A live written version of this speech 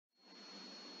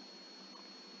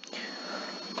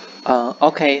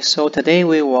Okay, so today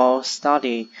we will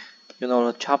study,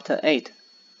 chapter 8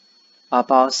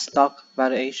 about stock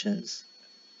valuations.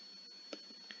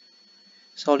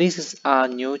 So this is a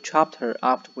new chapter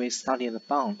after we study the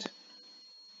bond,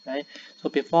 right? So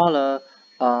before the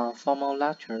formal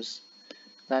lectures,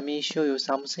 let me show you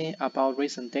something about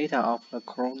recent data of the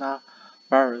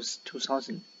coronavirus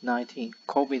 2019,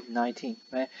 COVID-19,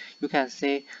 right? You can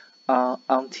see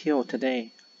until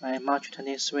today, right, March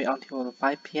 23 until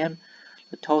 5 p.m.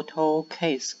 The total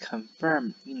case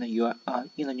confirmed in the New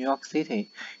York City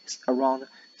is around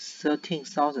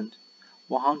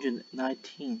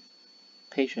 13,119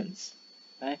 patients,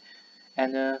 right?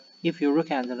 And if you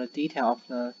look at the detail of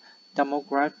the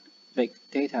demographic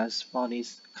data for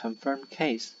this confirmed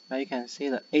case, right, you can see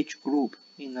the age group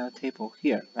in the table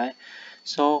here, right?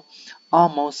 So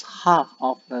almost half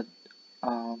of the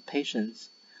patients,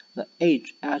 the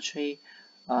age actually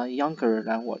younger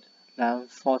than what? Than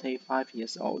 45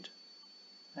 years old,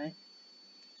 right?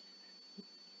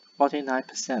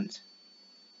 49%,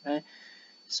 right?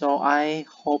 So I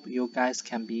hope you guys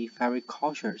can be very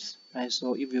cautious, right?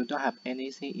 So if you don't have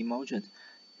anything emergent,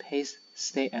 please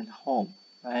stay at home,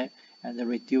 right? And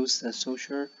reduce the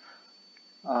social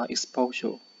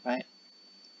exposure, right?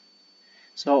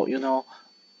 So,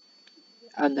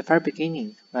 at the very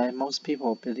beginning, right, most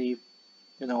people believe,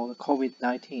 the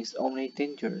COVID-19 is only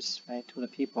dangerous, right, to the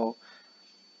people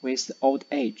with old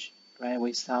age, right,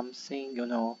 with something,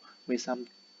 with some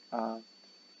uh,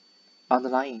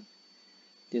 underlying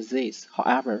disease.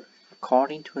 However,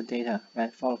 according to the data,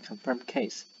 right, for a confirmed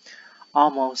case,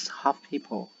 almost half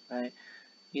people, right,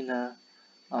 in a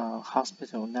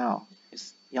hospital now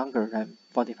is younger than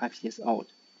 45 years old,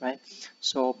 right?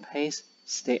 So please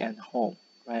stay at home,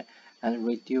 right, and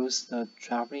reduce the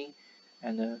traveling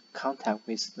and the contact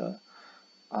with the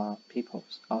people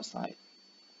outside.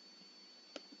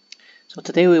 So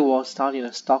today we will study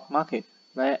the stock market,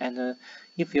 right? And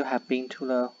if you have been to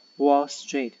the Wall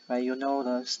Street, right, you know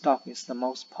the stock is the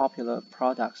most popular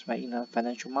product, right, in the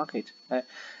financial market, right?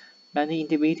 Many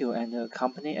individual and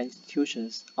company and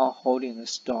institutions are holding the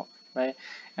stock, right?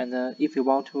 And if you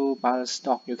want to buy the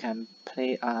stock, you can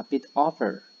play a bid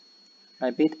offer,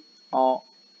 right? Bid or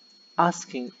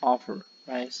asking offer,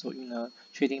 right? So in the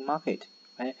trading market,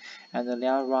 right? And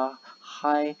there are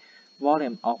high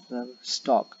volume of the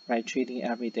stock, right? Trading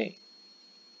every day.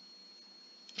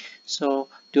 So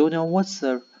do you know what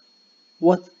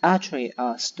actually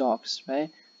are stocks, right?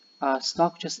 Are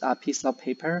stock just a piece of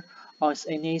paper, or is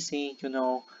anything,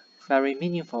 very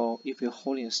meaningful if you're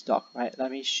holding a stock, right?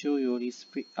 Let me show you this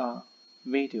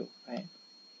video, right?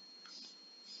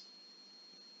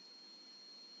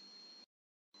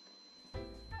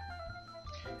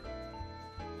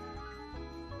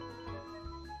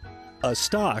 A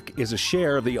stock is a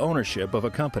share of the ownership of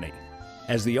a company.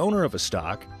 As the owner of a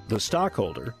stock, the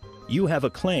stockholder, you have a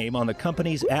claim on the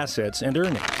company's assets and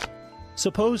earnings.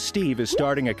 Suppose Steve is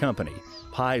starting a company,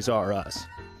 Pies R Us.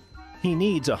 He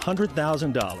needs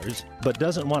 $100,000 but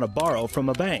doesn't want to borrow from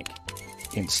a bank.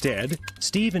 Instead,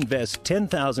 Steve invests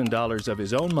 $10,000 of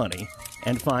his own money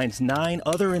and finds 9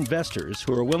 other investors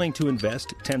who are willing to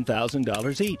invest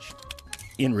 $10,000 each.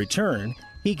 In return,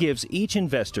 he gives each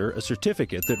investor a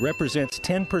certificate that represents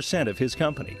 10% of his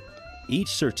company. Each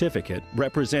certificate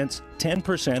represents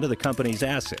 10% of the company's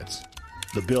assets,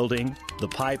 the building, the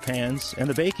pie pans, and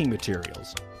the baking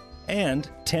materials, and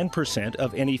 10%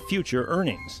 of any future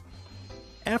earnings.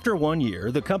 After 1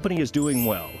 year, the company is doing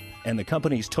well, and the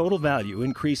company's total value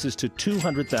increases to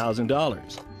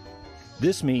 $200,000.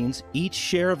 This means each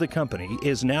share of the company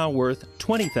is now worth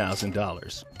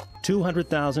 $20,000.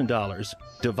 $200,000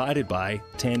 divided by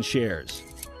 10 shares.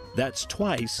 That's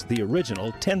twice the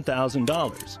original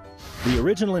 $10,000. The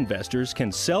original investors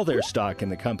can sell their stock in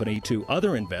the company to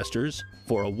other investors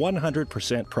for a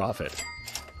 100% profit.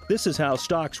 This is how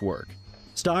stocks work.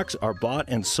 Stocks are bought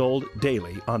and sold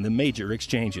daily on the major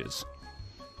exchanges.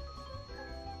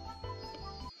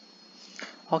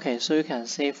 Okay, so you can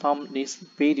see from this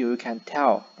video, you can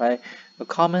tell, right? The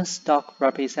common stock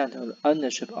represents the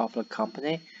ownership of the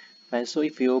company, right? So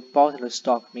if you bought the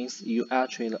stock, means you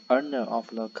actually the owner of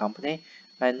the company,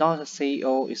 right? Not the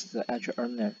CEO is the actual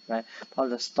owner, right? But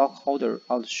the stockholder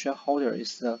or the shareholder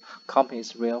is the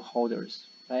company's real holders,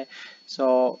 right?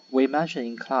 So we mentioned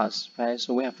in class, right?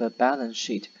 So we have the balance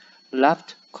sheet.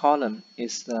 Left column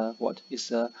is the what? Is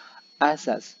the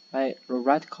assets, right? The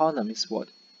right column is what?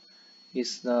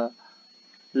 Is the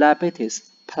liabilities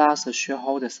plus the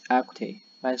shareholders' equity,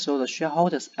 right? So the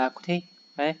shareholders' equity,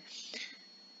 right?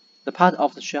 The part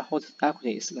of the shareholders'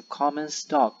 equity is the common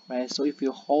stock, right? So if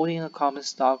you're holding a common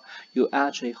stock, you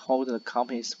actually hold the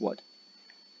company's what?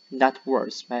 net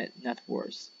worth, right? Net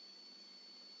worth,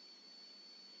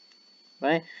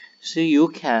 right? So you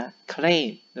can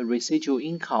claim the residual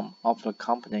income of the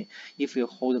company if you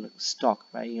hold the stock,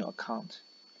 right, in your account.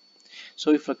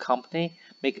 So if the company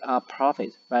make a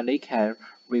profit, right, they can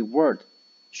reward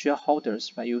shareholders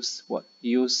by use what?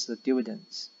 Use the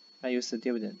dividends, right? Use the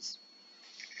dividends.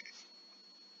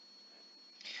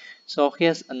 So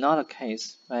here's another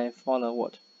case, right, for the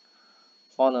what?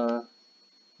 For the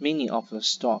meaning of the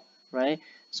stock, right?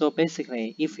 So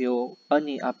basically, if you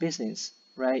earning a business,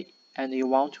 right, and you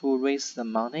want to raise the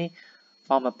money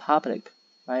from the public,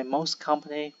 right? Most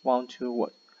company want to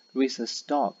what? Raise the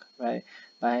stock, right?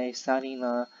 By selling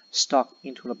the stock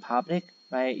into the public,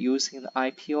 right? Using the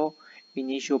IPO,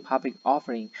 initial public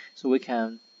offering, so we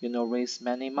can, raise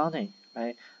many money,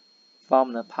 right,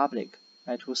 from the public,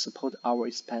 right, to support our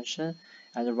expansion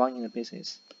and running the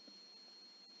business.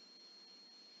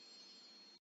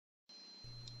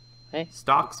 Okay.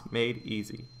 Stocks Made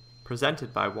Easy,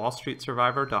 presented by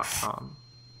WallStreetSurvivor.com.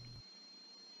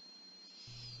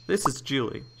 This is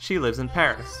Julie. She lives in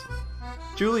Paris.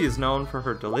 Julie is known for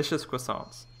her delicious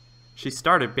croissants. She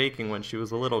started baking when she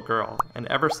was a little girl, and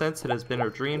ever since it has been her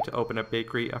dream to open a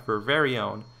bakery of her very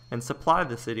own and supply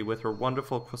the city with her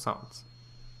wonderful croissants.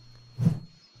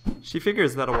 She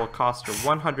figures that it will cost her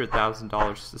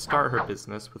 $100,000 to start her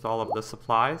business with all of the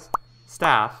supplies,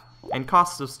 staff, and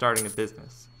costs of starting a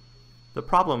business. The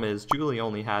problem is Julie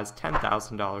only has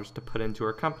 $10,000 to put into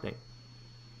her company.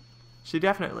 She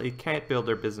definitely can't build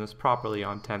her business properly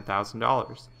on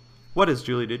 $10,000. What is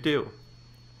Julie to do?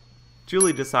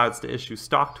 Julie decides to issue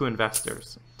stock to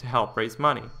investors to help raise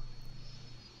money.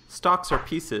 Stocks are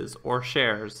pieces or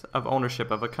shares of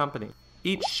ownership of a company.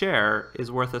 Each share is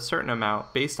worth a certain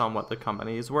amount based on what the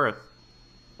company is worth.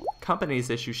 Companies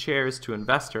issue shares to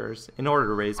investors in order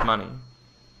to raise money.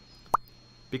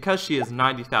 Because she is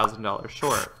 $90,000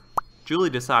 short, Julie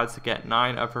decides to get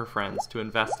 9 of her friends to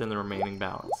invest in the remaining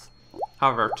balance.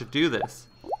 However, to do this,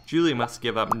 Julie must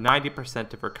give up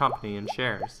 90% of her company in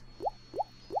shares.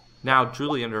 Now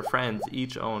Julie and her friends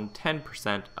each own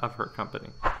 10% of her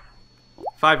company.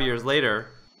 5 years later,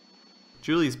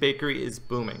 Julie's bakery is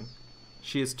booming.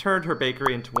 She has turned her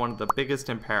bakery into one of the biggest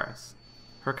in Paris.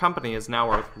 Her company is now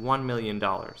worth $1 million.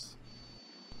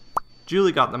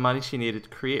 Julie got the money she needed to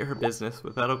create her business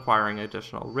without acquiring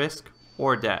additional risk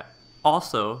or debt.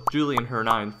 Also, Julie and her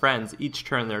 9 friends each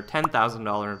turned their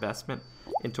 $10,000 investment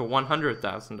into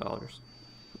 $100,000.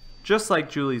 Just like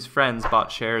Julie's friends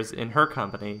bought shares in her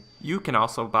company, you can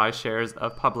also buy shares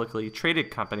of publicly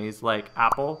traded companies like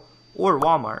Apple or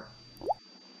Walmart.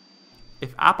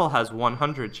 If Apple has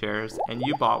 100 shares and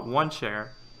you bought 1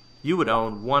 share, you would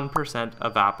own 1%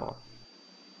 of Apple.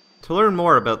 To learn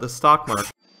more about the stock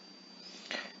market,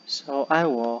 So I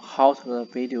will halt the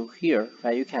video here,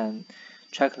 right? You can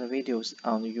check the videos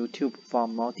on YouTube for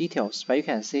more details, right? You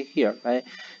can see here, right?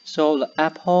 So the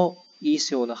Apple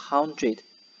issued 100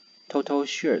 total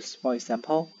shares, for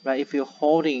example, right? If you're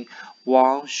holding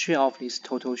 1 share of these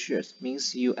total shares,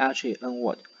 means you actually own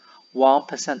what?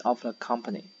 1% of the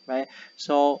company, right?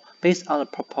 So based on the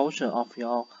proportion of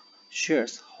your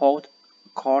shares held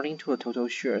according to the total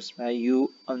shares, right?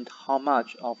 You earn how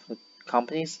much of the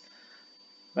companies,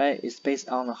 right? It's based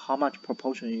on how much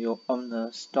proportion you own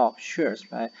the stock shares,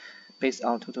 right? Based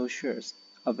on total shares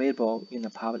available in the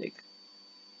public,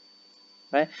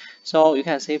 right? So you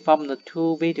can see from the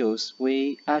 2 videos,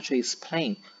 we actually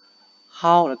explain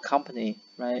how the company,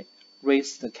 right,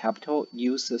 raise the capital,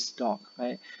 use the stock,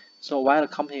 right? So while the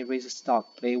company raises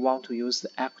stock, they want to use the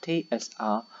equity as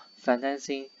a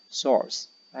financing source,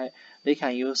 right? They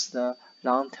can use the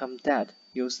long-term debt,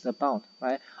 use the bond,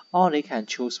 right? Or they can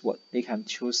choose what? They can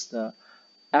choose the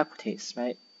equities,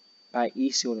 right? By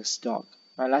issue the stock,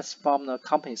 right? That's from the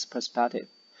company's perspective.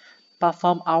 But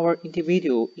from our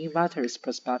individual investors'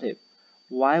 perspective,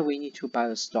 why we need to buy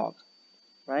the stock,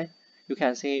 right? You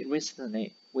can see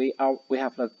recently we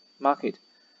have the market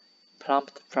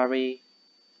plumped very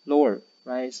lower,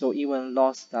 right? So even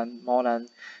lost than more than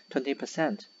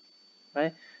 20%,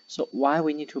 right? So why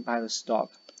we need to buy the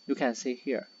stock? You can see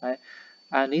here, right?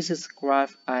 And this is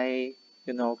graph I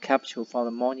captured from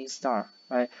the Morningstar,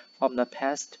 right? From the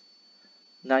past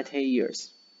 90 years,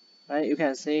 right? You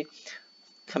can see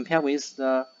compared with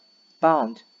the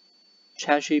bond,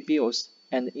 treasury bills,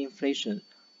 and inflation,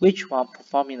 which one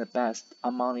performing the best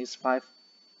among these 5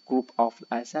 group of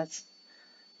assets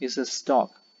is the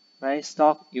stock, right?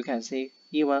 Stock, you can see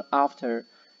even after,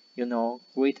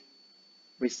 great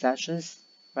recessions,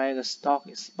 right? The stock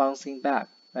is bouncing back,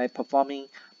 right? Performing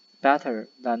better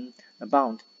than the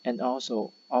bond and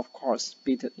also, of course,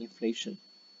 beat inflation.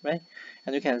 right?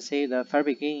 And you can see the very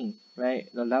beginning, right?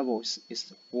 The levels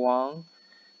is $1.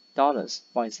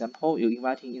 For example, you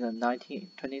investing in the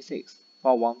 1926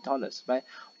 for $1, right?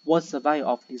 What's the value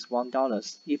of this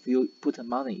 $1 if you put the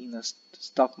money in the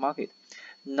stock market?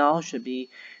 Now should be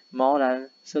more than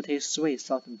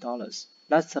 $33,000.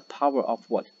 That's the power of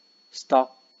what?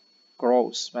 Stock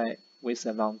growth, right? With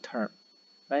the long term,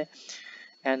 right?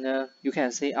 And you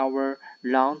can see our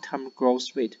long-term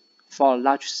growth rate for a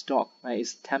large stock, right,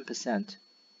 is 10%,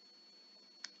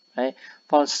 right?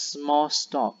 For a small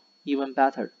stock, even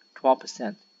better,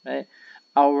 12%, right?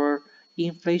 Our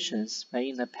inflations, right,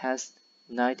 in the past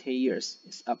 90 years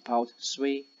is about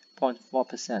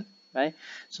 3.4%, right?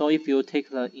 So if you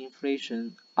take the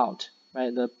inflation out,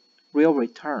 right, the real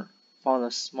return for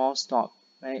the small stock,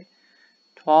 right,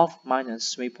 12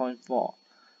 minus 3.4,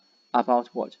 about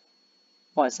what?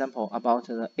 For example, about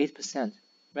the 8%,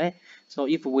 right? So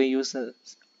if we use the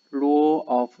rule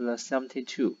of the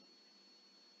 72,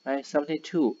 right?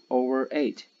 72 over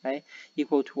 8, right?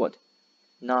 Equal to what?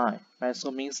 9, right?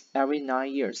 So means every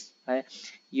 9 years, right?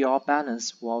 Your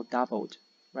balance will doubled,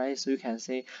 right? So you can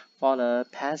say for the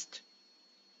past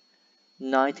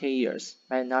 90 years,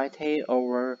 right? 90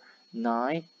 over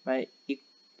 9, right?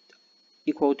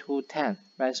 Equal to 10,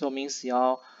 right? So means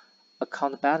your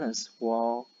account balance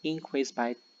will increase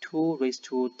by 2 raised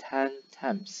to 10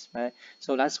 times, right?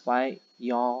 So that's why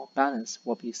your balance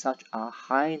will be such a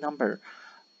high number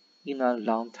in the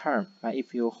long term, right?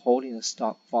 If you hold in the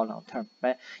stock for long term,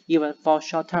 right? Even for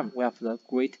short term, we have the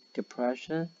Great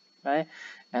Depression, right?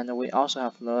 And we also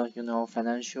have the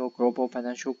global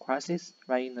financial crisis,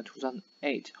 right, in the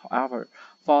 2008. However,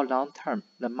 for long term,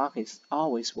 the market is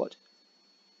always what?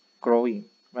 Growing,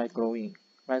 right? Growing,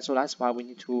 right? So that's why we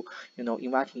need to,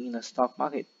 investing in the stock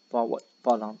market for what?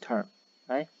 For long term,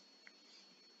 right?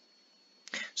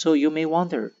 So you may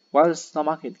wonder why the stock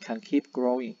market can keep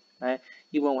growing, right?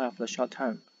 Even we have the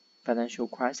short-term financial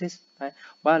crisis, right?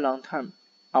 While long-term,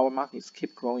 our markets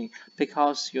keep growing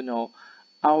because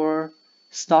our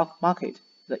stock market,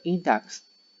 the index,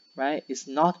 right, is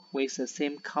not with the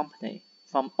same company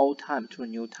from old time to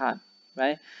new time,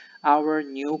 right? Our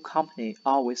new company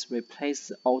always replace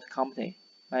the old company,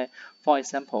 right? For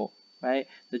example, right,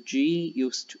 the GE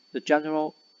used to, the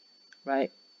general,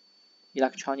 right,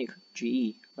 electronic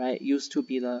GE, right, used to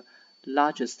be the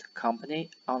largest company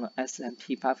on the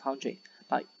S&P 500,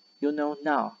 but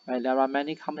now, right, there are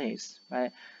many companies,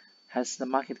 right, has the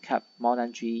market cap more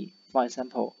than GE. For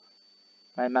example,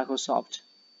 right, Microsoft,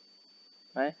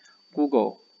 right,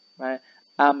 Google, right,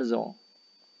 Amazon,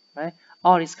 right,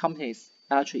 all these companies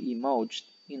actually emerged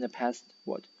in the past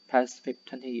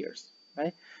 20 years,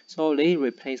 right? So they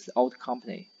replaced the old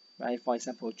company, right? For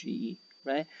example, GE,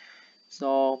 right?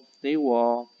 So they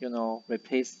will,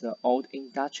 replace the old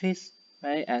industries,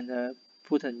 right, and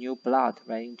put a new blood,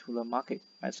 right, into the market,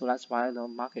 right. So that's why the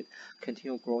market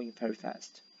continue growing very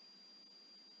fast.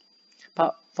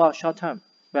 But for short term,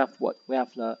 we have what? We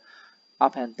have the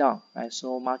up and down, right?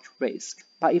 So much risk.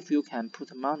 But if you can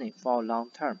put money for long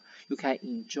term, you can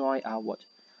enjoy what?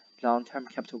 Long-term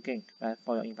capital gain, right,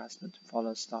 for your investment for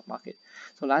the stock market.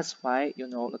 So that's why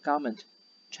the government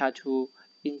try to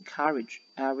encourage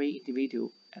every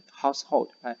individual and household,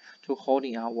 right, to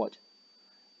holding our what?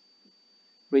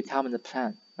 Retirement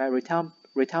plan, right?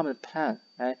 Retirement plan,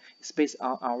 right, is based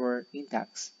on our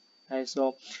index, right?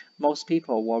 So most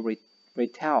people will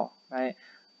retire, right,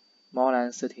 more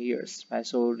than 30 years, right?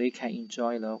 So they can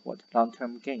enjoy the what?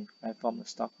 Long-term gain, right, from the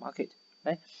stock market,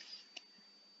 right?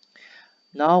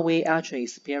 Now we actually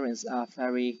experience a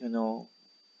very,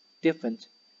 different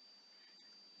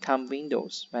time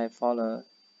windows, right, for the,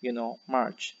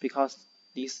 March, because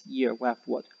this year we have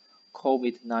what?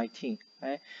 COVID-19,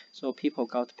 right? So people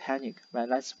got panic, right?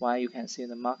 That's why you can see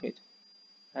the market,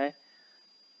 right,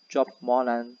 drop more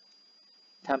than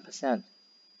 10%,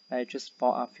 right, just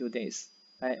for a few days,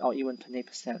 right, or even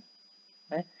 20%,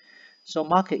 right? So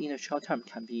market in the short term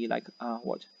can be like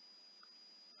what?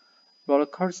 Roller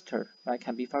coaster, right?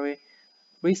 Can be very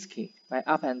risky, right?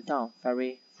 Up and down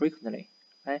very frequently,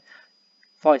 right?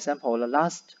 For example, the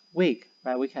last week,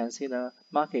 right, we can see the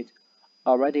market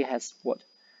already has what?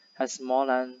 Has more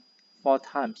than 4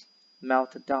 times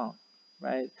melted down,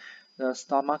 right? The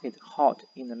stock market hot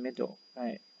in the middle,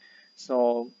 right?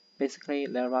 So basically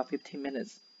there are 15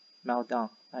 minutes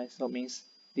meltdown, right? So it means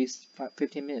these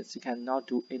 15 minutes you cannot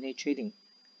do any trading,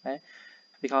 right?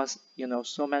 Because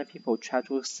so many people try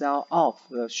to sell off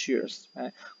the shares,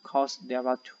 right? Because there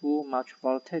are too much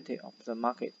volatility of the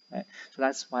market, right? So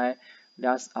that's why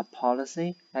there's a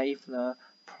policy that if the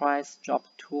price drop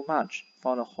too much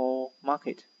for the whole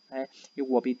market, right, it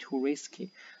will be too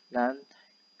risky. Then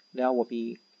there will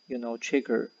be,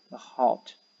 trigger the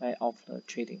halt, right, of the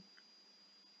trading,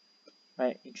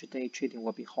 right? Intraday trading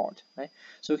will be halt, right?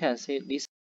 So you can see this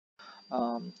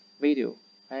video,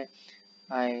 right?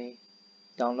 I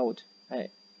download,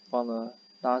 right, for the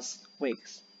last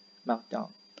week's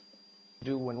meltdown.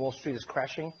 Do when Wall Street is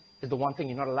crashing is the one thing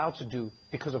you're not allowed to do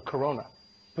because of Corona.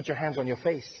 Put your hands on your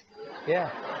face. Yeah.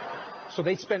 So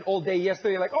they spent all day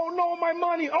yesterday like, oh no, my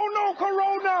money. Oh no,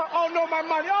 Corona. Oh no, my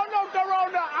money. Oh no,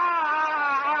 Corona.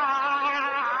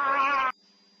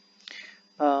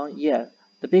 Yeah,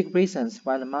 the big reasons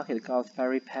why the market got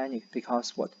very panicked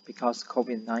because what? Because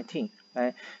COVID-19,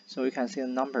 right? So you can see the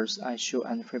numbers I showed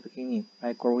at the very beginning,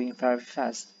 right? Growing very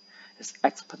fast. It's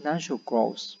exponential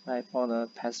growth, right, for the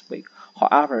past week.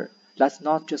 However, that's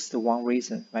not just the one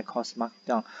reason that caused market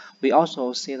down. We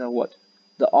also see the what?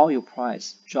 The oil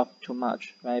price dropped too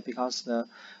much, right? Because the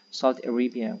Saudi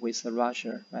Arabia with the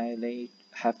Russia, right? They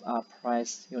have a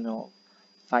price,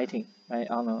 fighting, right,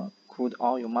 on a crude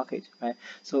oil market, right?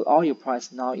 So oil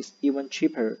price now is even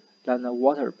cheaper than the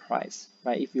water price,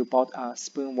 right? If you bought a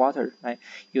spring water, right,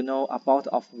 a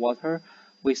bottle of water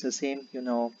with the same,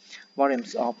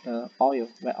 volumes of the oil,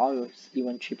 right? Oil is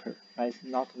even cheaper, right?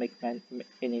 Not make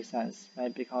any sense,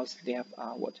 right? Because they have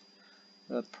what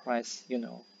the price,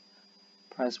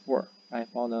 price war, right,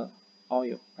 for the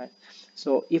oil, right?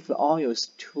 So if the oil is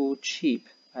too cheap,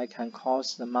 right, can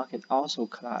cause the market also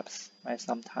collapse, right,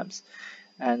 sometimes,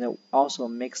 and also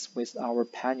mixed with our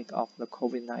panic of the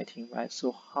COVID-19, right?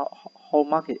 So whole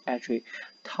market actually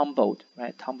tumbled,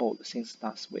 right, tumbled since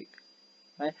last week,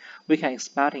 right? We can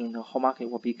expecting the whole market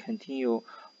will be continue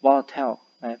volatile,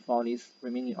 right, for this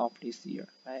remaining of this year,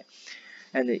 right?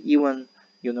 And even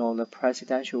the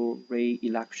presidential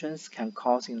re-elections can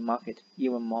cause the market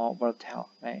even more volatile,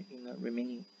 right, in the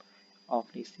remaining of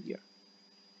this year.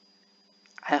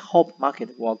 I hope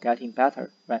market will getting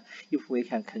better, right, if we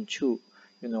can control,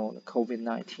 the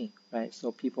COVID-19, right,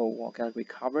 so people will get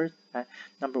recovered, right,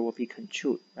 number will be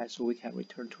controlled, right, so we can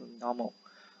return to normal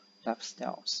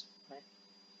lifestyles, right.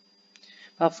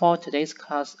 But for today's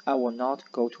class, I will not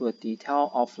go to the detail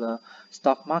of the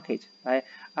stock market, right?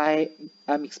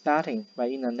 I'm expecting,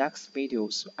 right, in the next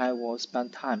videos, I will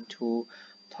spend time to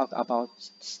talk about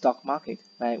stock market,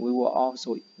 right? We will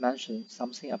also mention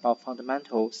something about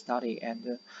fundamental study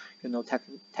and,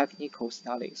 technical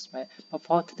studies, right? But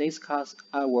for today's class,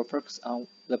 I will focus on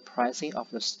the pricing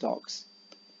of the stocks.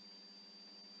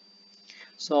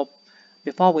 So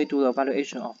before we do the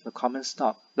valuation of the common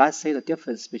stock, let's say the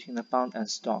difference between the bond and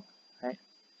stock, right?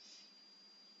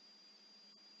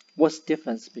 What's the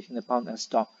difference between the bond and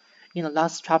stock? In the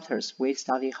last chapters, we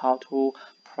studied how to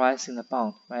price in the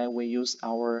bond, right? We use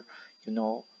our,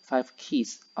 5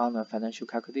 keys on the financial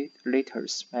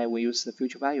calculators, right? We use the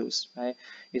future values, right?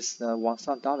 It's the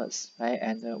 $1,000, right?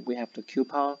 And we have the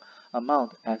coupon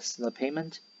amount as the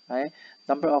payment, right?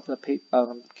 Number of the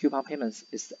coupon payments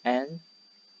is N,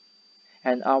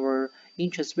 and our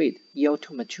interest rate yield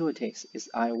to maturities is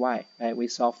IY, right? We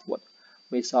solve what?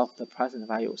 We solve the present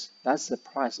values. That's the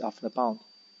price of the bond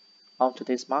on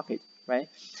today's market, right?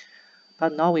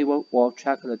 But now we will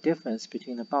check the difference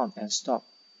between the bond and stock.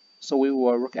 So we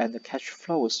will look at the cash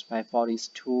flows, right, for these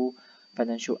two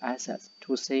financial assets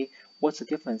to see what's the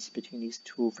difference between these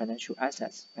two financial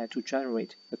assets, right, to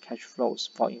generate the cash flows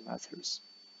for investors.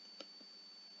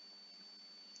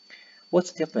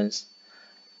 What's the difference?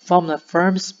 From the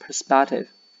firm's perspective,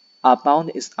 a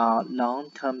bond is a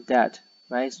long-term debt,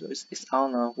 right? So it's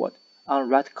on a what? On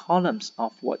right columns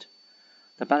of what?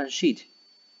 The balance sheet,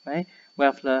 right? We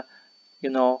have the,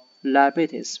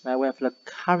 liabilities, right? We have the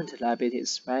current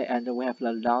liabilities, right? And we have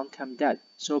the long-term debt.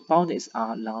 So bond is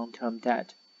a long-term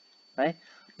debt, right?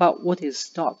 But what is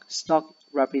stock? Stock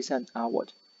represents our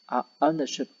what? Our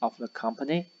ownership of the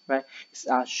company, right? It's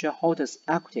our shareholders'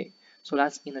 equity. So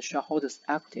that's in the shareholders'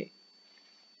 equity.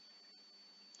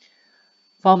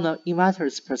 From the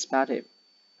investor's perspective,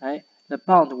 right, the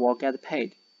bond will get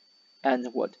paid, and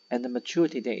what? And the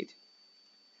maturity date.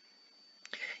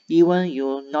 Even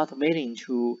you're not willing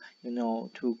to,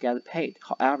 to get paid.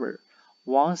 However,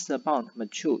 once the bond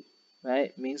matured,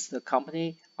 right, means the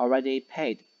company already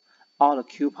paid all the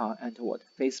coupon and what?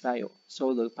 Face value.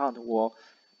 So the bond will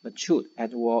mature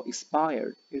and will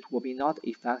expire. It will be not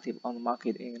effective on the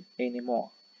market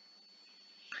anymore.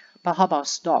 But how about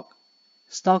stock?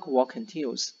 Stock will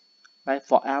continue, right,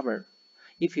 forever.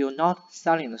 If you're not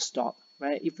selling the stock,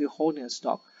 right, if you're holding the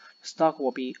stock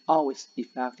will be always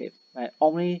effective, right?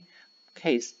 Only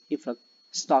case if the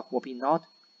stock will be not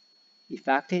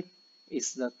effective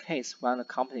is the case when the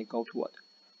company go to what?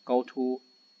 Go to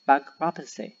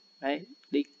bankruptcy, right?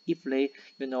 if they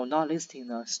not listing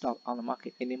the stock on the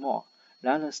market anymore,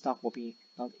 then the stock will be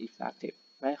not effective,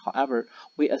 right? However,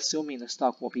 we assuming the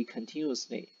stock will be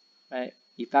continuously, right,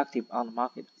 effective on the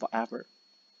market forever.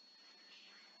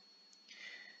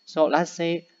 So let's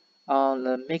say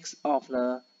the mix of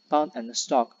the bond and the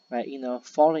stock, right, in the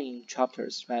following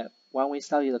chapters, right, when we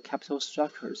study the capital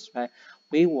structures, right,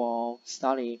 we will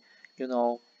study,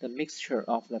 the mixture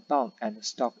of the bond and the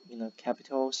stock in the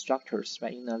capital structures,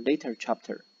 right, in a later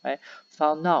chapter, right.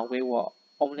 For now, we will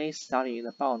only study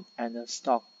the bond and the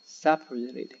stock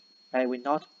separately, right. We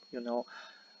not,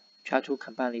 try to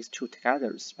combine these two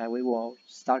together, right. We will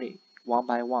study one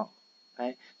by one,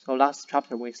 right. So last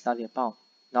chapter we studied a bond.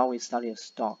 Now we study a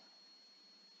stock.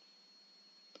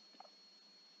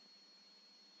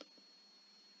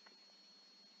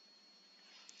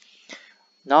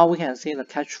 Now we can see the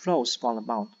cash flows from the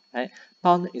bond. Right?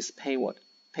 Bond is pay what?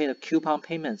 Pay the coupon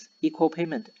payments, equal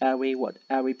payment every what?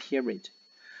 Every period.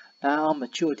 Then on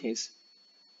maturities,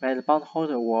 right, the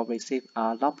bondholder will receive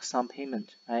a lump sum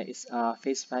payment. Right? It's a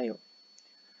face value.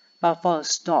 But for a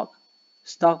stock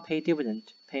pay dividend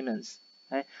payments,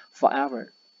 right,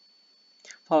 forever.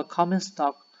 For a common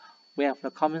stock, we have the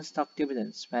common stock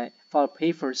dividends, right? For a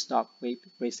preferred stock, we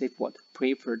receive what?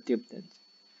 Preferred dividend.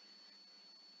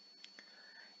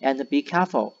 And be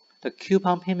careful, the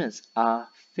coupon payments are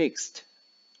fixed,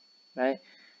 right?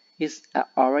 It's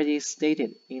already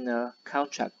stated in the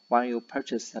contract when you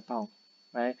purchase the bond,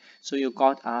 right? So you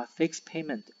got a fixed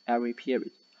payment every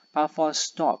period. But for a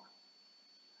stock,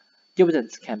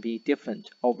 dividends can be different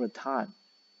over time,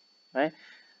 right?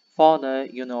 For the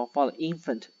for the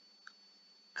infant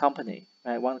company,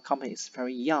 right? When the company is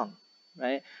very young,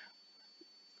 right?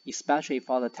 Especially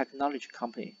for the technology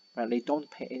company, right? They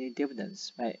don't pay any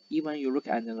dividends, right? Even you look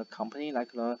at the company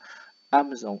like the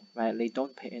Amazon, right? They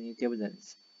don't pay any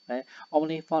dividends, right?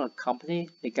 Only for the company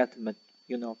they get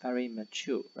very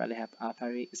mature, right? They have a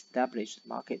very established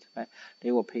market, right?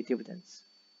 They will pay dividends,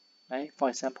 right? For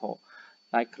example,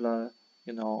 like the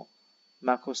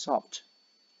Microsoft,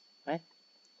 right?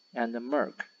 And the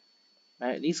Merck,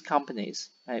 right? These companies,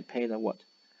 right, pay the what?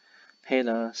 Pay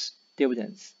the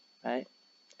dividends, right?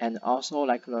 And also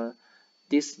like the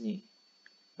Disney,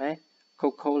 right?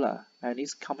 Coca-Cola, right?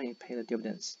 These companies pay the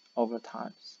dividends over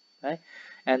time, right?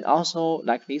 And also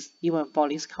like this, even for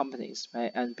these companies,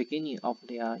 right? And beginning of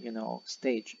their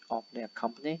stage of their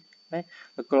company, right?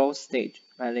 The growth stage,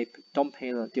 right? They don't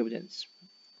pay the dividends,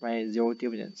 right? Zero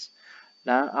dividends.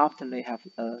 Then after they have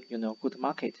a good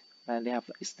market, right? They have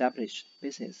established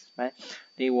business, right?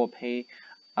 They will pay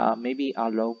maybe a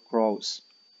low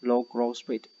growth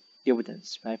rate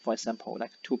dividends, right? For example,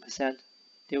 like 2%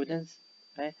 dividends,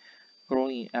 right?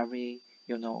 Growing every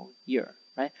year,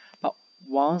 right? But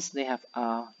once they have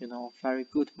a very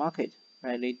good market,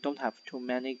 right? They don't have too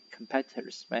many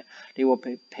competitors, right? They will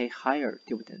pay higher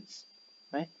dividends,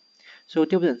 right? So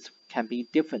dividends can be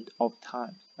different over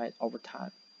time, right? Over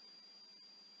time.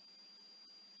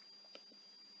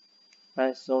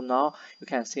 Right, so now you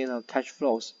can see the cash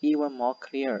flows even more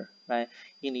clear, right,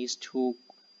 in these two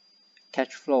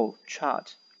cash flow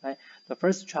chart, right. The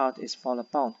first chart is for the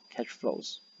bond cash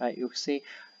flows, right. You see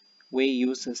we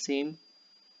use the same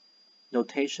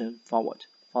notation for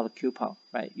the coupon,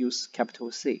 right. Use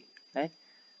capital C, right,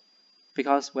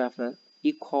 because we have the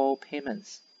equal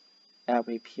payments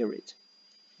every period,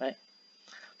 right.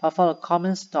 But for the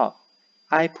common stock,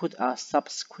 I put a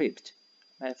subscript,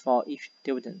 right, for each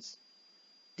dividends.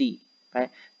 D,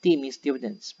 right? D means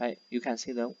dividends, right? You can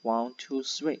see the 1, 2,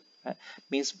 3, right?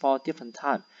 Means for different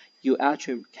time, you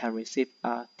actually can receive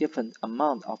a different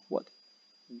amount of what?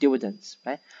 Dividends,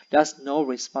 right? There's no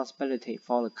responsibility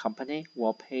for the company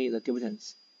will pay the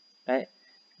dividends, right?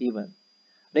 Even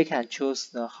they can choose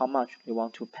how much they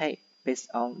want to pay based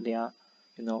on their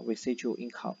residual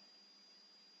income.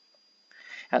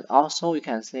 And also you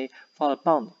can see for the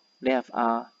bond, they have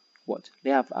a They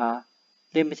have a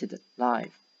limited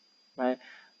life, right?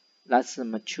 That's the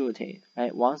maturity,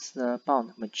 right? Once the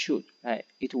bond matured, right,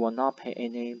 it will not pay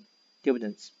any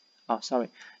dividends. Oh, sorry,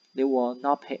 they will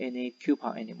not pay any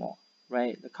coupon anymore,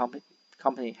 right? The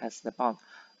company has the bond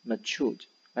matured,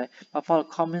 right? But for the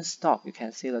common stock, you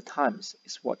can see the times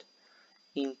is what?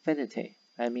 Infinity.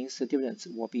 That means the dividends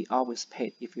will be always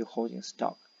paid if you're holding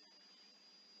stock.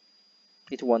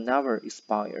 It will never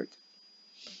expire.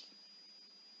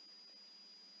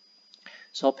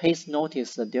 So please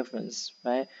notice the difference,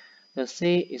 right? The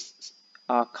C is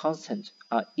constant,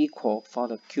 equal for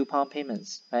the coupon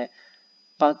payments, right?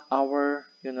 But our,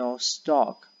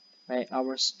 stock, right?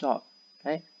 Our stock,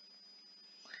 right?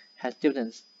 Has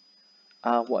dividends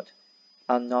are what?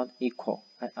 Are not equal,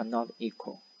 right? Are not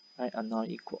equal, right, are not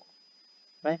equal,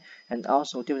 right? And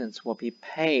also dividends will be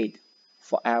paid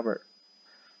forever.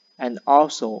 And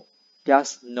also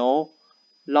there's no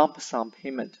lump sum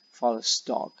payment for the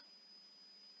stock,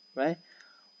 right?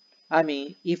 I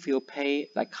mean, if you pay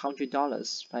like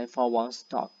 $100, right, for one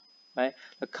stock, right,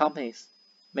 the companies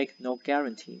make no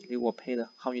guarantee they will pay the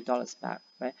 $100 back,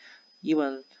 right?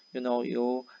 Even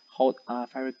you hold a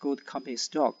very good company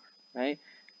stock, right?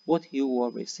 What you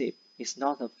will receive is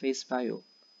not the face value,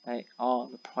 right, or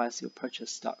the price you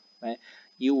purchase stock, right?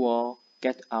 You will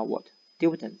get what?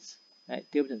 Dividends, right?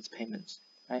 Dividends payments,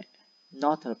 right?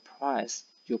 Not the price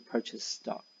you purchase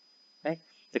stock, right?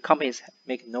 The companies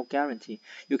make no guarantee.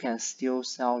 You can still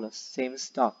sell the same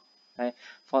stock, right,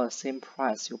 for the same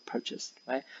price you purchased,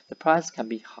 right? The price can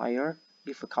be higher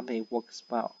if the company works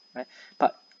well, right?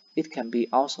 But it can be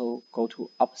also go to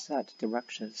opposite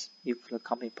directions if the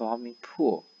company performing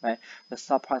poor, right? The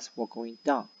stock price will going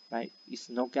down, right? It's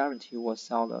no guarantee you will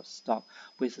sell the stock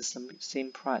with the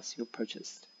same price you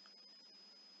purchased.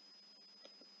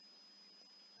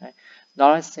 Right?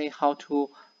 Now let's say how to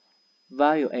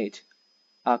evaluate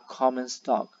a common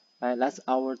stock, right? That's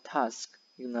our task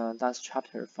in the last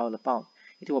chapter for the bond.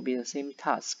 It will be the same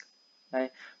task,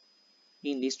 right,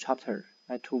 in this chapter,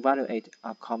 right, to evaluate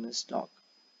a common stock.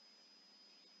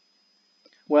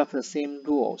 We have the same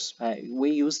rules, right?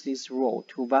 We use this rule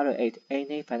to evaluate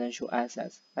any financial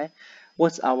assets, right?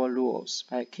 What's our rules,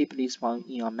 right? Keep this one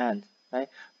in your mind, right?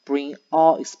 Bring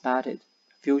all expected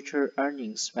future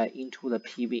earnings, right, into the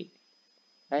PV,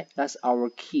 right? That's our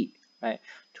key, right,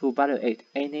 to evaluate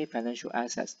any financial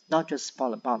assets, not just for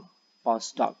the bond, for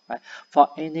stock, right? For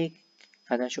any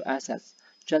financial assets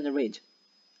generate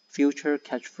future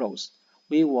cash flows,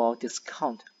 we will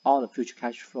discount all the future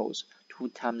cash flows to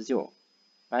time zero,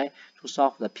 right, to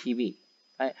solve the PV,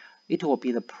 right? It will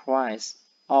be the price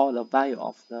or the value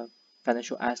of the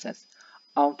financial assets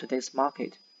on today's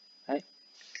market, right?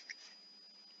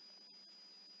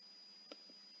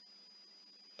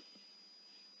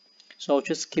 So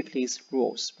just keep these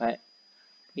rules, right,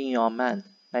 in your mind,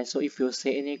 right? So if you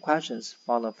see any questions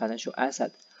for the financial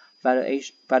asset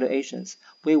valuations,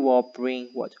 we will bring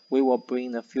what? We will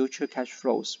bring the future cash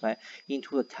flows, right,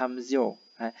 into the time zero,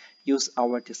 right? Use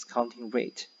our discounting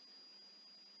rate.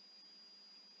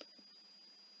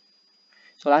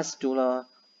 So let's do the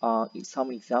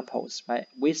some examples, right?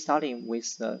 We're starting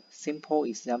with the simple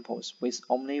examples with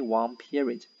only one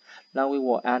period. Now we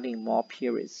will add in more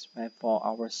periods, right, for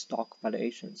our stock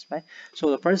valuations, right?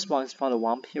 So the first one is for the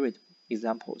one period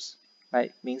examples,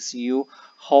 right? Means you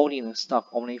holding the stock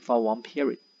only for one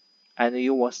period, and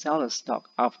you will sell the stock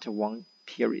after one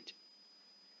period.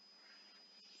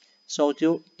 So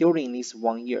during this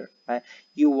 1 year, right,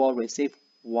 you will receive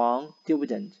one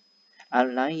dividend,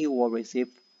 and then you will receive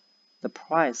the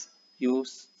price you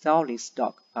sell this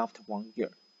stock after 1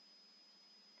 year.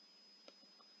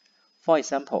 For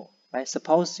example, right,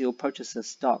 suppose you purchase a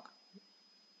stock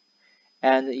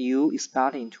and you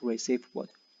expecting to receive what?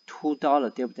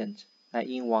 $2 dividend, right,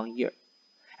 in 1 year.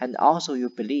 And also you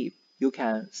believe you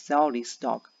can sell this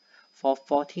stock for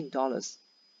 $14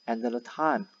 at the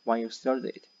time when you sold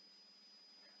it.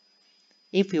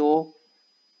 If you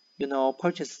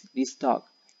purchase this stock,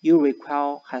 you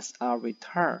require has a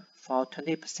return for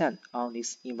 20% on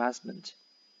this investment.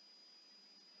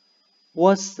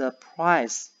 What's the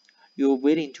price you're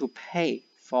willing to pay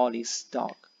for this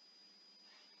stock?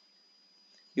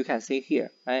 You can see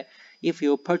here, right? If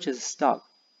you purchase stock,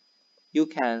 you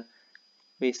can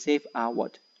receive a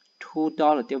what?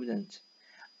 $2 dividend.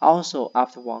 Also,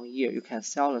 after 1 year, you can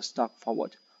sell the stock for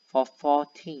what? For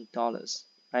 $14,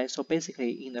 right? So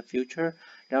basically, in the future,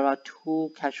 there are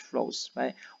two cash flows,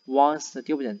 right? One's the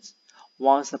dividends,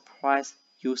 one's the price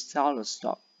you sell the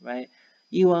stock, right?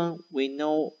 Even we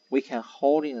know we can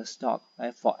hold in the stock,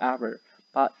 right, forever,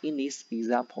 but in these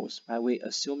examples, right, we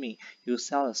assuming you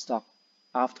sell the stock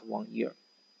after 1 year.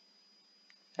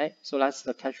 Okay, so that's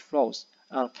the cash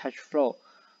flow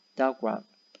diagram.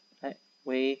 Right?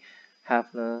 We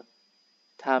have the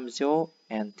time 0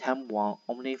 and time 1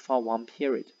 only for one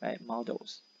period, right,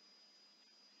 models.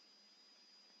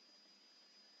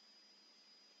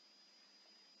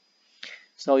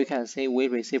 So you can see we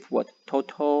receive what?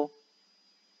 Total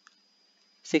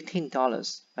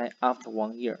 $16, right, after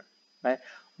 1 year, right?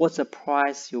 What's the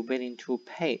price you're willing to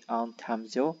pay on time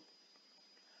 0?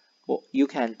 Well, you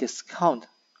can discount,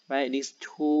 right, these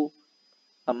two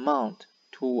amount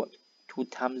to what? To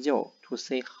time 0 to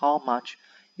say how much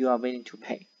you are willing to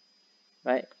pay,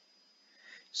 right?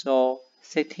 So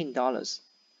 $16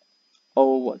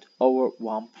 over what? Over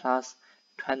 1 plus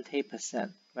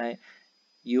 20%, right?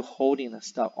 You holding the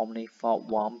stock only for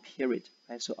one period,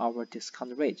 right? So our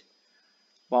discount rate,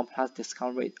 1 plus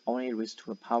discount rate only raised to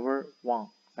the power 1,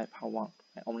 right? Power 1,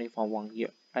 right? Only for 1 year,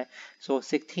 right? So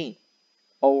 16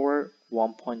 over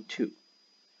 1.2,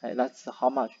 right? That's how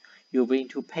much you're willing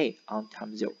to pay on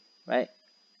time 0, right?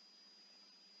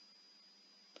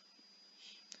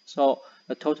 So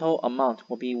the total amount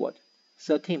will be what?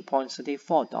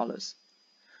 $13.34.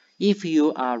 If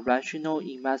you are a rational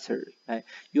investor, right,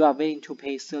 you are willing to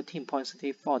pay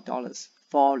 $13.34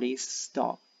 for this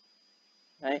stock,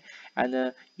 right?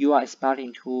 And you are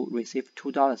expecting to receive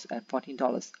 $2 and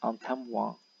 $14 on time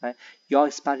 1, right? Your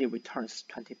expected returns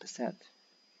 20%.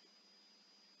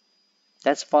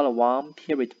 That's for the 1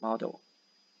 period model.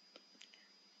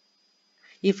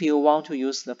 If you want to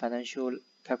use the financial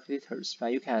calculators,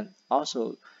 right, you can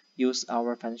also use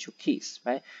our financial keys,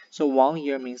 right? So 1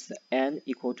 year means n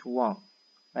equal to 1,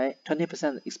 right?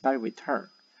 20% expected return.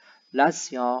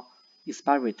 That's your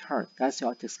expected return. That's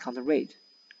your discount rate,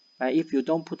 right? If you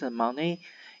don't put the money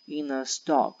in a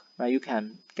stock, right, you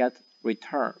can get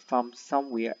return from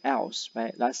somewhere else,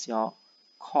 right? That's your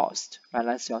cost, right?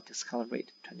 That's your discount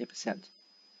rate, 20%.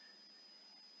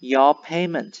 Your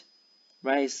payment,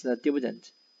 right, is the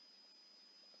dividend.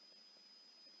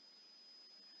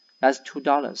 That's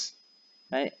 $2,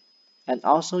 right? And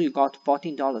also you got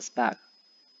 $14 back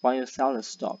when you sell the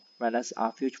stock, right? That's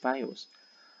our future values.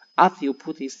 After you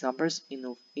put these numbers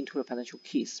into the financial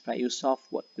keys, right? You solve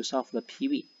what? You solve the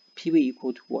PV. PV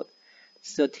equal to what?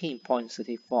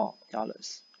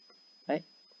 $13.34, right?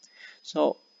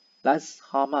 So that's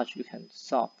how much you can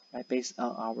solve, right? Based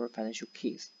on our financial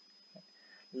keys.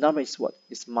 The number is what?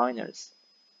 It's minus.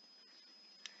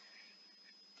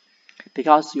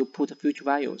 Because you put future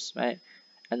values, right?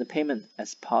 And the payment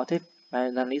as positive,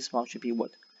 right? Then this one should be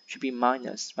what? Should be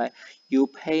minus, right? You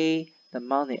pay the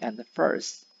money at the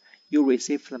first, you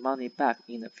receive the money back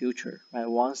in the future, right?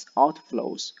 Once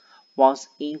outflows, once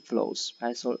inflows,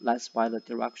 right? So that's why the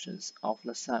directions of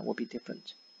the sign will be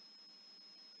different.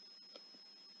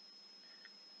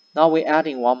 Now we're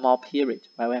adding one more period,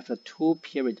 right? We have the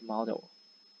 2-period model,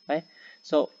 right?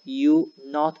 So you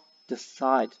not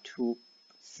decide to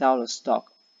sell the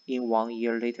stock in 1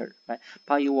 year later, right?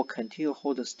 But you will continue to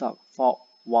hold the stock for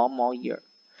 1 more year.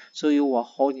 So you are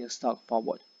holding the stock for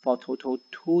what? For total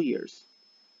 2 years,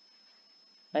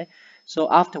 right? So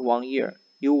after 1 year,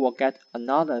 you will get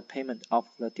another payment of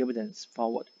the dividends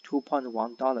for what?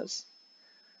 $2.1.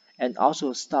 And also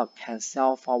the stock can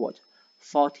sell for what?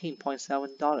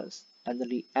 $14.7 at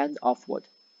the end of what?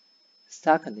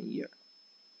 2nd year.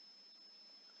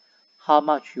 How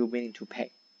much you willing to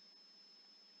pay?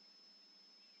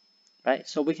 Right?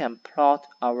 So we can plot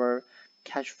our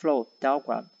cash flow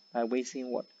diagram by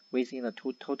within what? Within the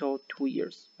total 2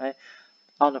 years, right?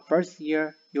 On the first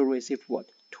year, you receive what?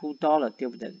 $2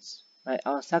 dividends, right?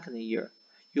 On the 2nd year,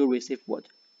 you receive what?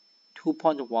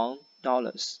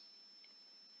 $2.1.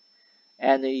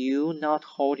 And you not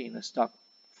holding the stock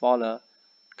for the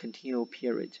continual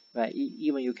period, right?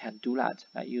 Even you can do that,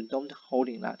 right? You don't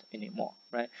holding that anymore,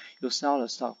 right? You sell the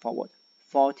stock for what?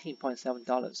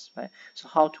 $14.7, right? So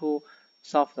how to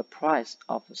solve the price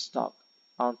of the stock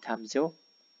on time 0,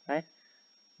 right?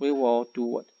 We will do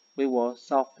what? We will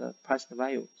solve the price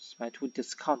values, right? To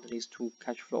discount these two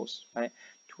cash flows, right?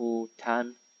 To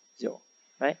time 0,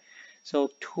 right? So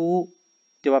 2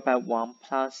 divided by 1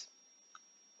 plus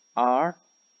R,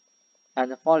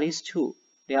 and for these two,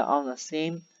 they are on the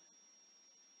same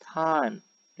time.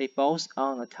 They both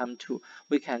on the time 2.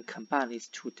 We can combine these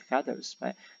two together,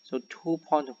 right? So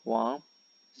 2.10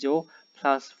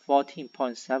 plus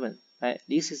 14.7, right?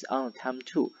 This is on the time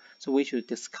 2. So we should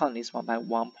discount this one by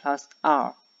 1 plus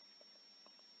R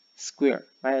squared,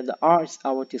 right? The R is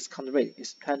our discount rate,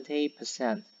 is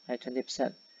 20%, right?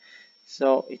 20%.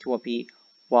 So it will be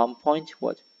 1 point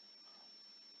what?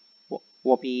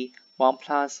 Will be 1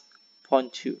 plus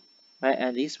 0.2, right?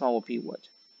 And this one will be what?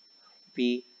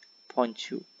 Be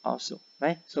 0.2 also,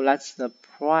 right? So that's the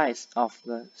price of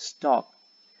the stock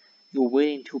you're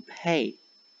willing to pay,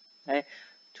 right,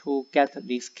 to get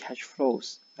these cash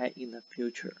flows, right, in the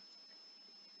future.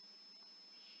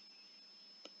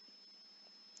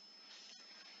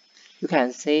 You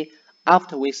can see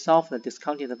after we solve the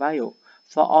discounted value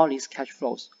for all these cash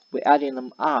flows, we adding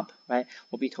them up, right,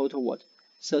 will be total what?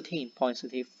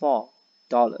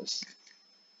 $13.34,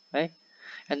 right?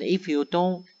 And if you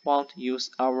don't want to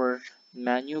use our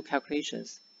manual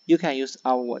calculations, you can use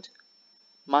our what?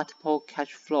 Multiple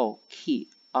cash flow key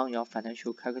on your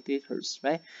financial calculators,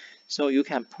 right? So you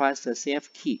can press the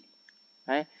CF key,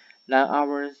 right? Then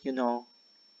our,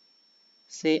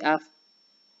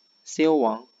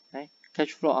 CO1, right?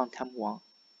 Cash flow on time 1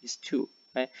 is 2,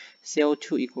 right?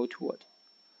 CO2 equal to what?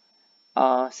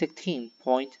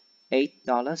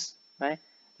 $16.8, right?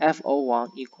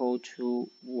 FO1 equal to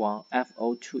 1,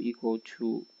 FO2 equal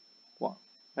to 1,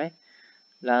 right?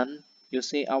 Then you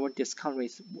see our discount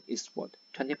rate is what?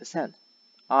 20%.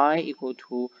 I equal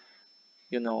to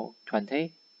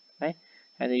 20, right?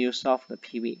 And you solve the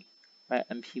PV, right?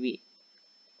 NPV,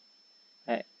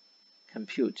 right?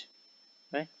 Compute,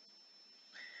 right?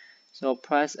 So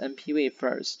price NPV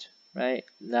first, right?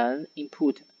 Then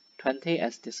input 20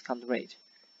 as discount rate,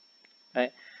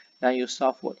 right? Then you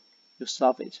solve what? You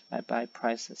solve it, right, by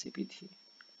price CPT.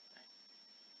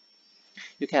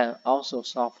 You can also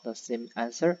solve the same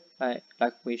answer, right,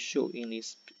 like we show in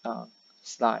this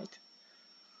slide.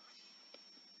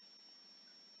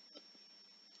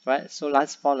 Right, so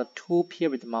let's follow two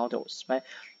period models, right?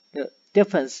 The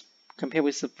difference compared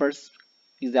with the first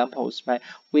examples, right?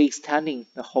 We're extending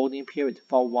the holding period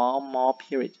for one more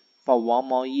period, for one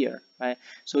more year, right?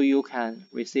 So you can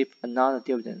receive another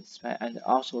dividends, right? And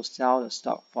also sell the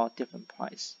stock for a different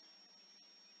price.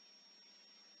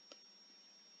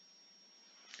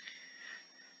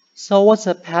 So what's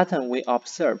the pattern we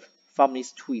observe from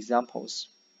these two examples,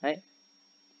 right?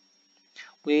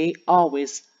 We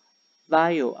always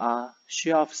value a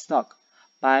share of stock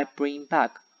by bringing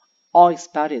back all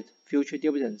expected future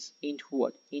dividends into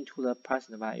what? Into the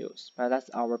present values. Right? That's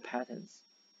our patterns.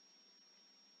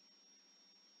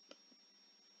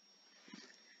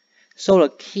 So the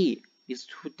key is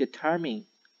to determine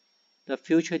the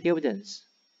future dividends.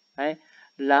 Right?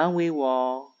 Then we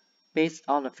will, based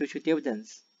on the future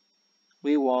dividends,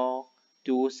 we will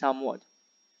do somewhat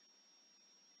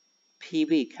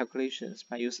PV calculations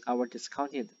by use our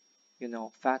discounted,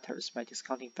 factors, by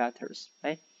discounting factors,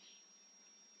 right?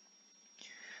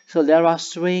 So there are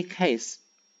three cases,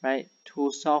 right,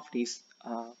 to solve this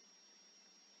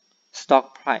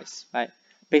stock price, right,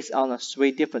 based on the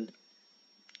three different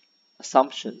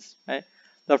assumptions, right?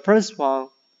 The first one,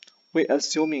 we're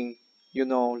assuming,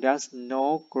 there's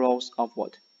no growth of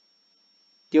what?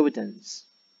 Dividends,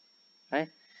 right?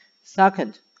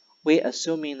 Second, we're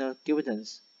assuming the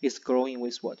dividends is growing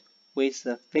with what? With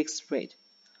the fixed rate,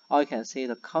 or you can say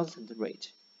the constant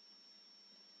rate.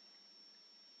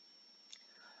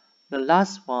 The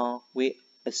last one, we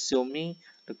assuming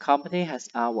the company has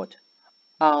a what?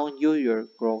 Unusual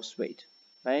growth rate,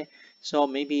 right? So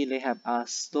maybe they have a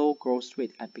slow growth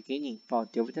rate at beginning for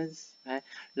dividends, right?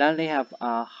 Then they have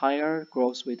a higher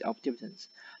growth rate of dividends.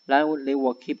 Then they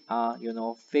will keep a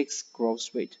fixed growth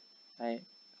rate, right,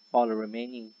 for the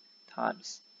remaining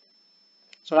times.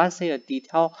 So let's say the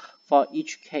detail for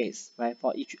each case, right,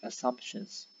 for each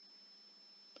assumptions.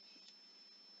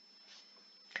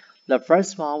 The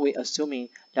first one, we assuming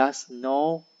there's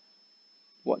no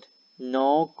what?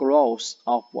 No growth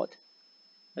of what?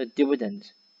 A dividend,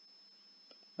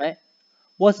 right?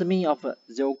 What's the meaning of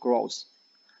zero growth?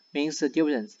 Means the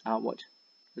dividends are what?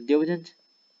 The dividends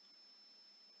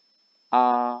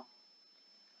are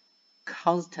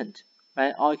constant,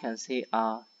 right? Or you can say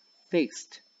are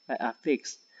fixed, right? Are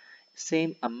fixed,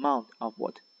 same amount of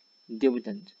what?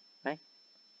 Dividend, right?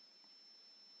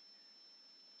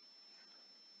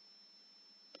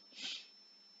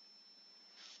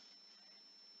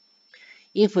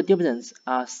 If the dividends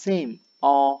are same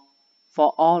or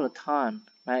for all the time,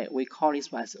 right? We call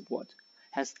this as what?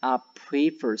 Has a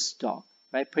preferred stock,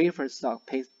 right? Preferred stock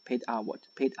paid a what?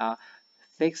 Paid a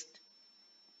fixed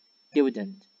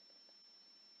dividend,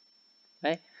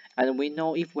 right? And we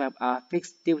know if we have a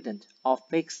fixed dividend or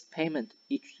fixed payment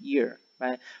each year,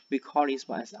 right? We call this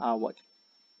one as our what?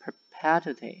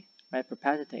 Perpetuity, right?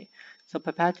 Perpetuity. So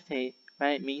perpetuity,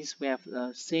 right, means we have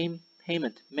the same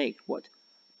payment made what?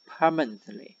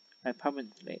 Permanently, right?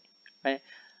 Permanently, right?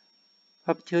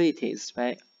 Perpetuities,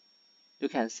 right? You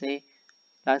can say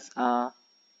that's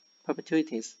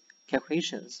perpetuities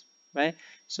calculations, right?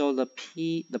 So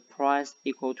the price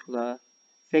equal to the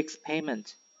fixed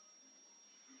payment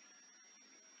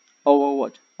over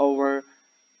what? Over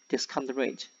discount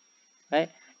rate, right?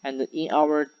 And in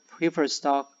our preferred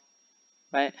stock,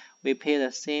 right, we pay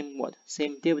the same what?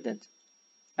 Same dividend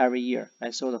every year,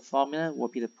 right? So the formula will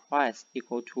be the price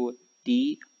equal to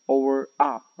D over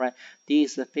R, right? D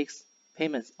is the fixed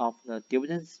payments of the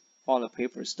dividends for the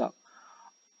preferred stock.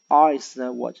 R is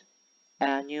the what?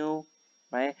 Annual,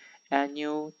 right?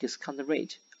 Annual discount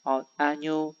rate or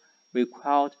annual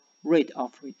required rate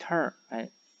of return,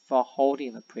 right? For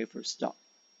holding the preferred stock.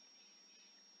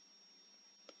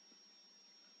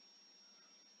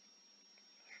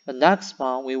 The next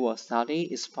one we will study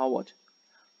is forward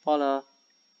for the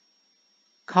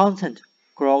constant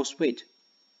growth rate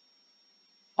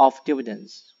of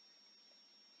dividends.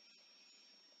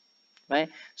 right?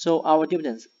 So our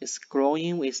dividends is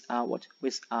growing with what?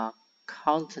 With a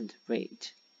constant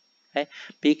rate. Okay?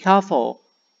 Be careful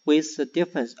with the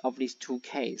difference of these two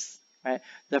cases, right?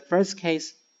 The first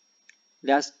case,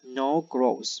 there's no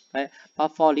growth, right?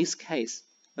 But for this case,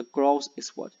 the growth is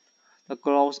what? The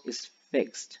growth is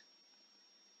fixed,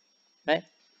 right?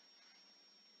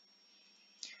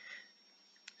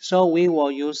 So we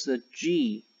will use the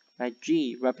G, right?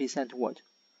 G represent what?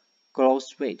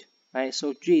 Growth rate, right?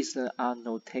 So G is a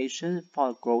notation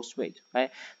for growth rate,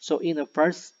 right? So in the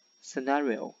first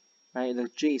scenario, right, the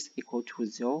G is equal to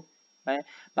 0, right?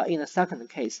 But in the second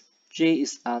case, G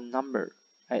is a number,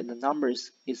 right? The number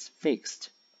is fixed,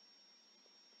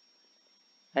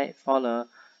 right? For the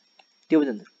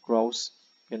dividend growth,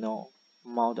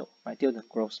 model, right? Dividend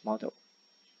growth model.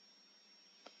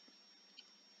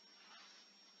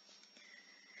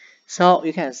 So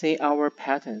you can see our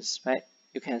patterns, right?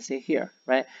 You can see here,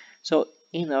 right? So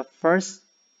in the first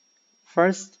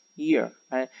year,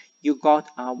 right, you got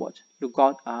a what? You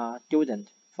got a dividend,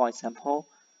 for example,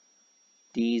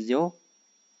 D0,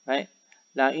 right?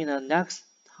 Now in the next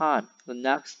time, the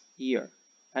next year,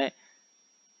 right?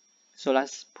 So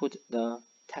let's put the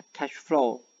cash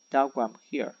flow diagram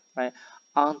here, right?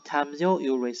 On time 0,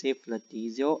 you receive the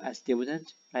D0 as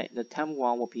dividend, right? The time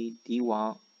 1 will be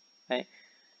D1, right?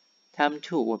 Time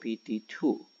 2 will be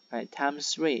D2, right? Time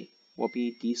 3 will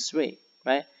be D3,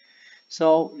 right?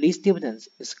 So this dividend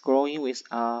is growing with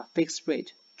a fixed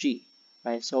rate G,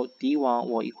 right? So D1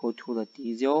 will equal to the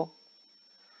D0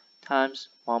 times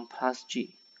 1 plus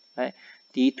G, right?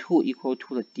 D2 equal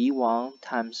to the D1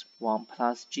 times 1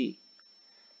 plus G,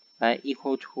 right?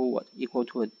 Equal to what? Equal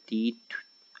to a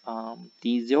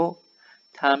D0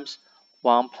 times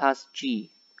 1 plus G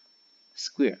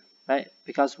square, right?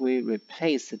 Because we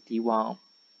replace the D1,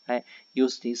 right?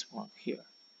 Use this one here,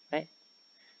 right?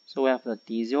 So we have the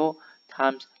D0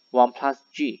 times 1 plus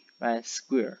G, right?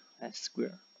 Square, right?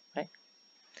 Square, right?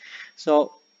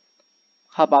 So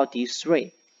how about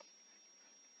D3,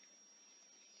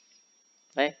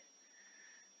 right?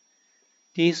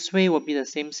 D3 will be the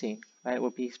same thing, right?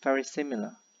 Will be very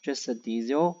similar. Just a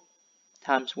D0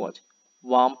 times what?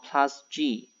 1 plus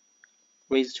G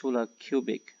raised to the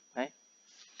cubic, right?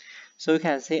 So you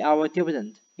can say our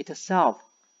dividend itself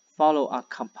follow a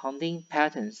compounding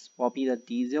patterns will be the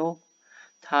D0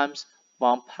 times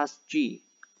 1 plus G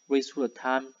raised to the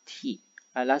time t.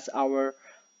 And that's our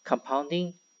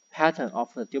compounding pattern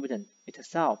of the dividend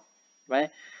itself, right?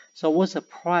 So what's the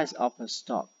price of the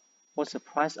stock? What's the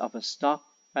price of the stock?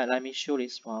 Right, let me show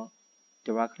this one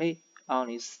directly on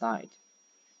this slide.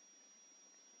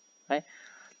 Right?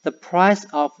 The price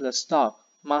of the stock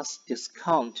must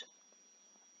discount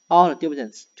all the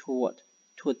dividends to what?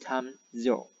 To time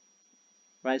 0.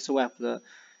 Right? So we have the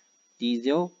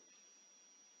D0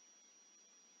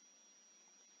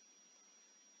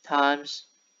 times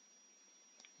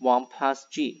 1 plus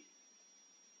G.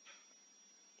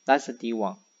 That's the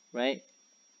D1, right?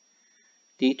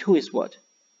 D2 is what?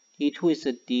 D2 is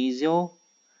the D0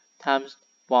 times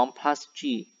 1 plus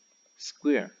G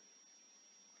square.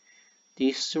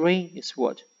 D3 is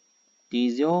what?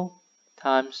 D0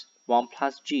 times 1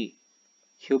 plus G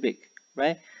cubic,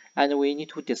 right? And we need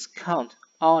to discount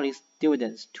all these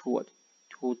dividends to what?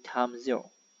 To time 0.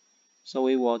 So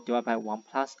we will divide by 1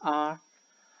 plus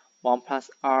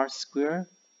R square,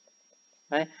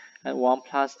 right? And 1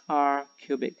 plus R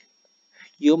cubic.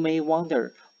 You may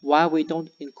wonder why we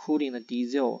don't include in the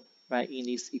D0, right, in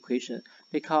this equation.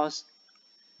 Because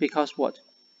what?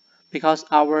 Because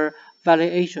our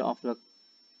valuation of the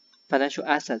financial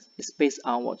assets is based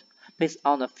on what? Based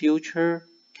on the future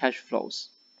cash flows,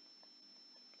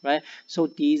 right? So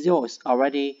D0 is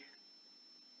already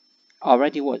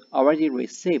what? Already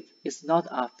received. It's not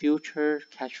a future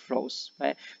cash flows,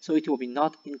 right? So it will be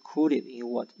not included in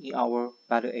what? In our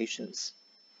valuations,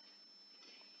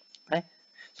 right?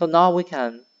 So now we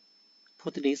can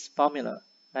put this formula,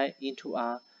 right, into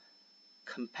a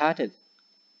competitive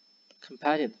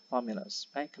formulas,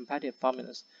 right? Competitive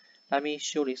formulas. Let me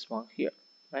show this one here,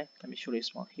 right? Let me show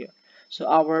this one here. So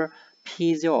our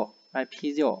P0, right?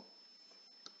 P0,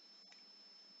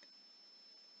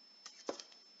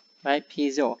 right?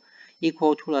 P0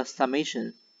 equal to the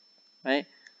summation, right?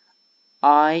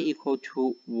 I equal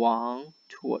to 1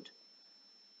 to what?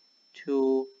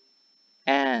 To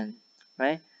n,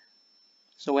 right?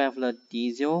 So we have the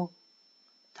D0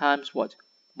 times what?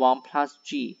 1 plus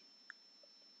G,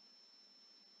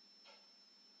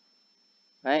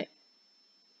 right?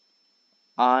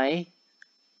 I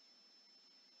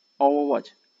over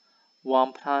what?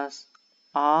 1 plus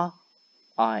R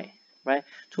I, right?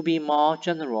 To be more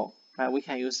general, right? We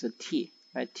can use the T,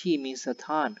 right? T means the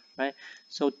time, right?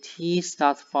 So T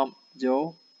starts from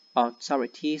 0,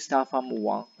 T starts from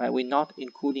 1, right? We're not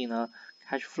including a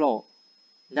cash flow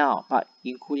now, but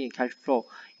including cash flow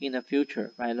in the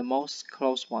future, right? The most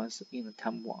close ones in the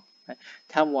time 1, right?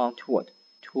 Time 1 to what?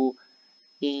 To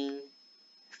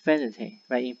infinity,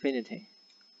 right? Infinity,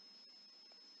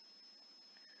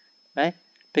 right?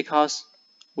 Because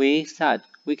we said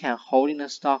we can hold in the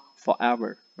stock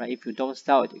forever, right? If you don't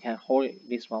sell it, you can hold it,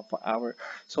 this one forever.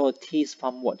 So T is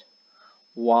from what?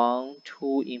 1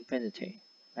 to infinity,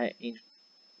 right? In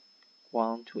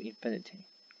 1 to infinity,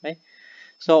 right?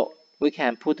 So we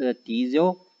can put the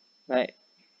D0, right,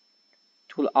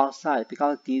 to the outside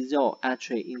because D0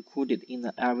 actually included in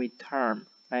the every term,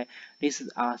 right? These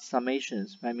are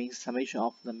summations, right? Means summation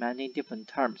of the many different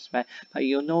terms, right? But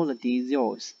you know the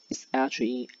D0 is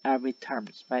actually in every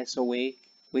terms, right? So we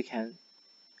can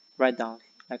write down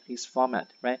like this format,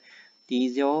 right?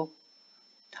 D0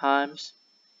 times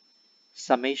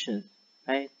summation,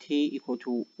 right? T equal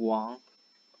to 1,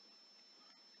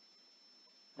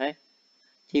 right?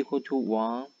 T equal to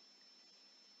 1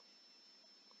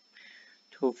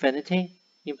 to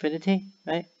infinity,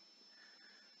 right?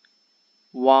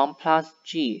 1 plus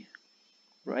G,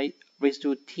 right, raised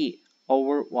to T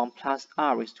over 1 plus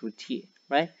R raised to T,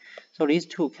 right? So these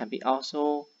two can be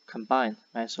also combined,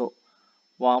 right? So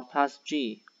 1 plus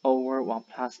G over 1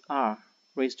 plus R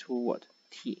raised to what?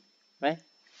 T, right?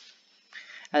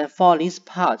 And for this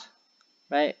part,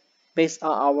 right, based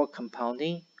on our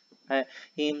compounding, right,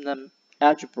 in the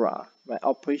algebra, right,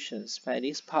 operations, right,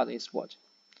 this part is what?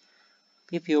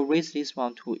 If you raise this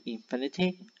one to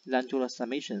infinity, then do the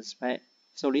summations, right?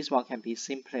 So this one can be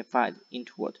simplified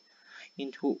into what?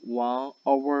 Into 1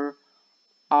 over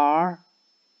R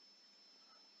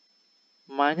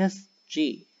minus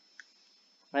G,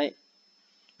 right?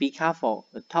 Be careful,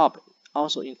 the top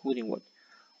also including what?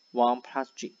 1 plus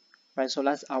G, right? So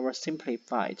that's our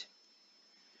simplified,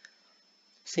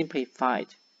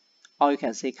 or you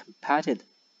can say compacted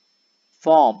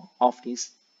form of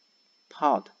this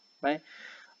part, right?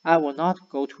 I will not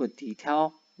go to a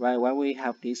detail, right, when we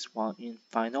have this one in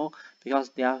final because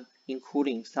they are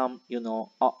including some,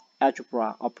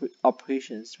 algebra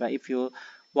operations, right? If you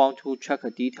want to check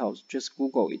the details, just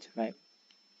Google it, right?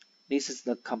 This is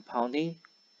the compounding,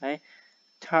 right?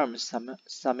 Term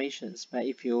summations, right?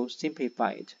 If you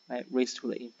simplify it, right, raised to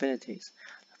the infinities,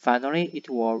 finally it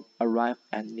will arrive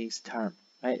at this term,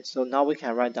 right? So now we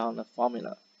can write down the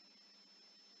formula,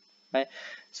 right?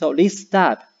 So this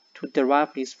step to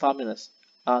derive these formulas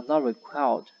are not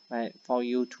required, right, for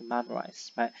you to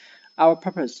memorize, right? Our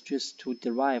purpose is just to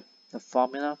derive the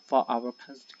formula for our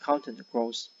content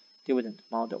growth dividend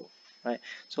model, right?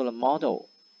 So the model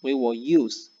we will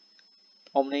use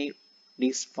only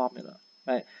this formula,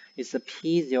 right? It's the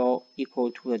P0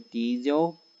 equal to the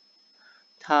D0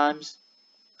 times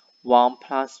 1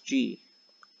 plus G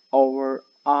over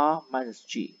R minus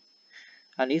G.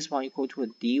 And this one equal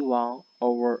to D1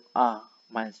 over R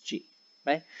minus G,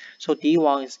 right? So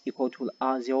D1 is equal to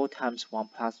R0 times 1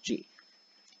 plus G.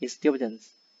 Its dividends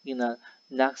in the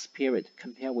next period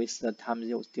compared with the time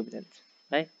 0's dividend,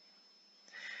 right?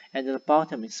 And the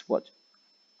bottom is what?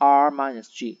 R minus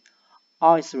G.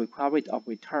 R is the required rate of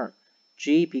return.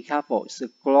 G, be careful, is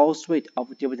the growth rate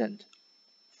of dividend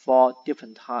for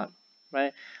different time,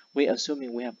 right? We're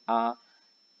assuming we have a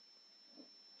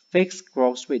fixed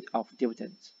growth rate of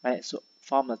dividends, right? So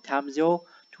from the time 0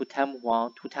 to time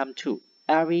 1 to time 2,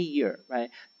 every year,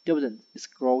 right, dividend is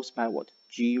growth by what?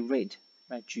 G rate,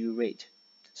 right? G rate.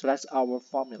 So that's our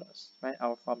formulas, right?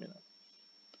 Our formula.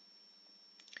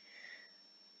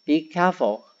 Be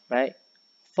careful, right?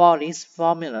 For this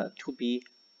formula to be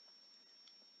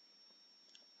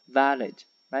valid,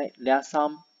 right? There are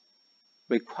some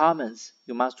requirements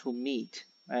you must to meet,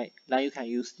 right? Then you can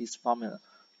use this formula.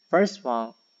 First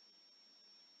one,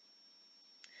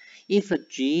 if the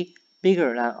G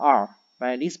bigger than R,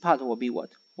 right, this part will be what?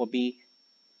 Will be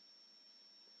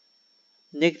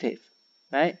negative,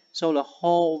 right? So the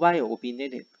whole value will be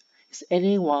negative. Is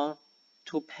anyone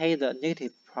to pay the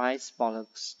negative price for the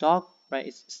stock, right?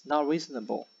 It's not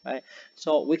reasonable, right?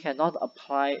 So we cannot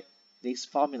apply this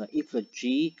formula if the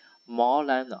G more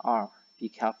than the R. Be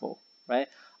careful, right?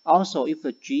 Also, if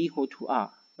the G equal to R,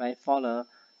 right, for the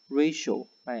ratio,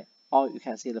 right, or you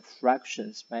can say the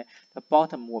fractions, right, the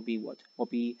bottom will be what? Will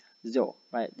be 0,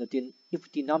 right?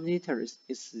 If denominator is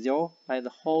 0, right, the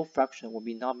whole fraction will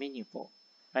be not meaningful,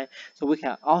 right? So we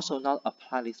can also not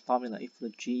apply this formula if the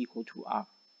G equal to R.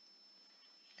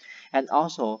 And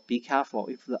also be careful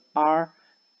if the R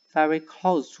very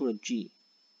close to the G,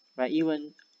 right?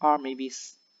 Even R may be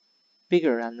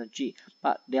bigger than the G,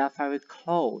 but they are very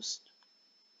close,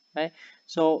 right?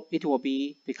 So it will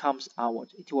becomes what?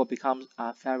 It will become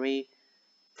a very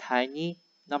tiny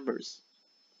numbers,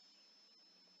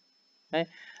 right?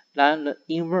 Then the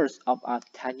inverse of a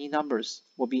tiny numbers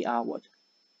will be what?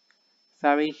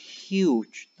 Very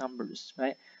huge numbers,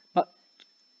 right? But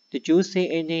did you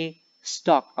see any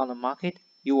stock on the market?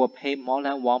 You will pay more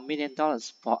than $1 million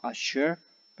for a share,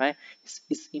 right?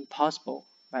 It's impossible,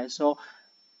 right? So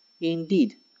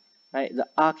indeed, right, the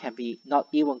R can be not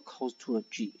even close to the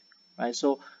G, right?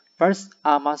 So first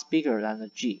R must bigger than the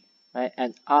G, right?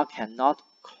 And R cannot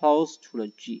close to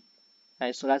the G,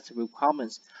 right? So that's the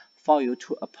requirements for you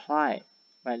to apply,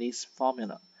 right, this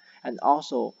formula. And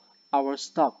also our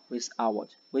stock with our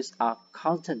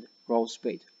constant growth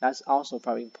rate. That's also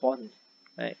very important,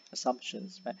 right?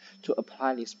 Assumptions, right? To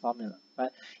apply this formula,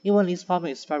 right? Even this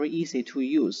formula is very easy to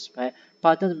use, right?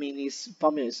 But doesn't mean this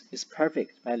formula is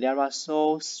perfect, right? There are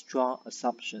so strong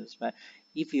assumptions, right?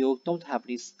 If you don't have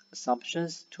these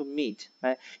assumptions to meet,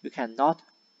 right, you cannot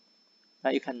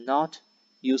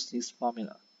use this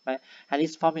formula, right? And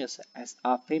this formula has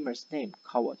a famous name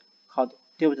called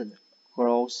dividend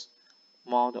growth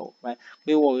model, right?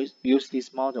 We will use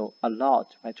this model a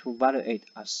lot, right, to evaluate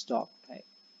a stock, right?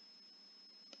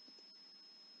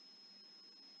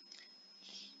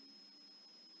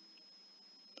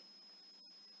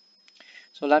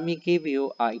 So let me give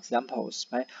you examples,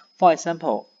 right? For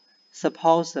example,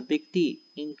 suppose the Big D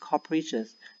Incorporation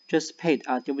just paid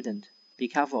a dividend. Be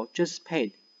careful, just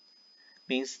paid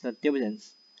means the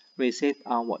dividends received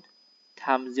on what?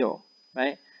 Time zero,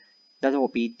 right? That will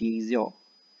be D0.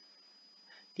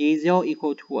 D0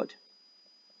 equal to what?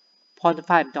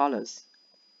 $0.5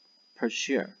 per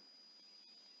share.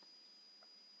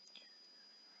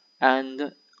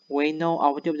 And we know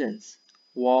our dividends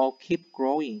will keep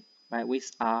growing, right,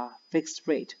 with a fixed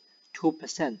rate,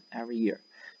 2% every year.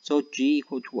 So G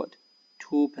equal to what?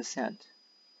 2%,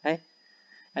 right?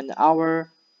 And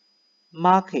our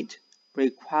market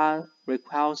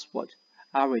requires what?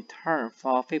 A return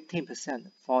for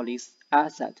 15% for this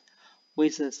asset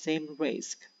with the same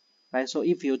risk, right? So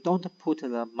if you don't put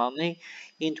the money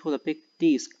into the Big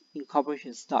Disk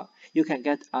Incorporation stock, you can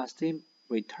get a same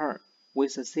return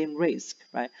with the same risk,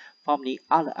 right, from the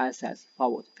other assets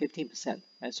forward 15%.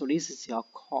 And so this is your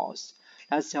cost.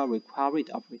 That's your required rate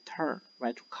of return,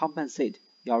 right, to compensate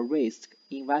your risk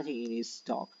investing in this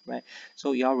stock, right?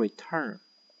 So your return,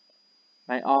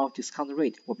 right, or discount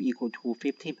rate will be equal to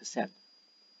 15%.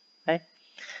 Okay?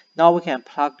 Now we can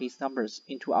plug these numbers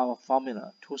into our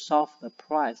formula to solve the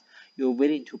price you're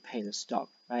willing to pay the stock,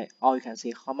 right? Or you can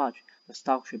say how much the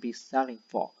stock should be selling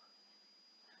for.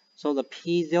 So the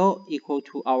P0 equal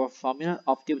to our formula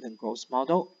of dividend growth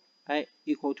model, right?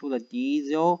 Equal to the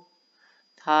D0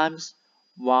 times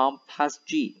 1 plus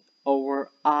G over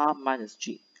R minus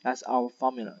G. That's our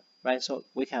formula, right? So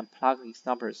we can plug these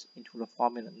numbers into the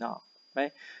formula now,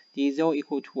 right? D0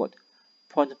 equal to what?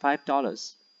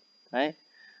 $0.5, right?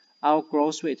 Our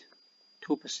growth rate,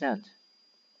 2%,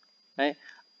 right?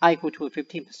 I equal to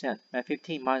 15%, right?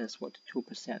 15 minus what?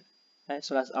 2%, right?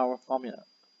 So that's our formula.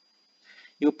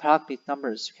 You plug these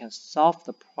numbers, you can solve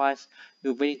the price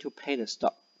you're willing to pay the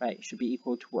stock, right? It should be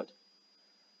equal to what?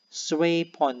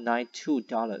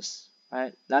 $3.92,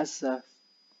 right? That's a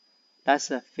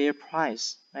fair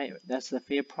price, right? That's the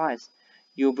fair price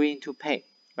you're willing to pay,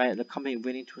 right? The company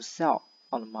willing to sell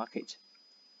on the market.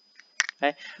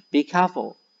 Okay? Be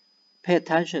careful. Pay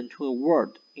attention to the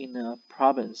word in the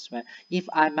problems, right? If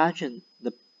I mention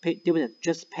the dividend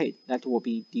just paid, that will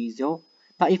be D0.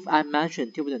 But if I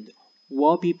mention dividend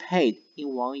will be paid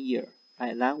in 1 year,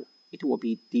 right, then it will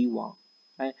be D1,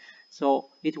 right? So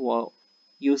it will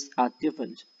use a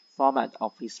different format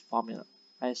of this formula,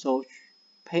 right? So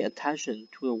pay attention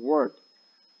to the word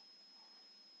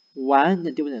when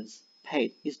the dividends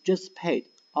paid is just paid,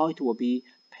 or it will be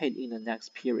paid in the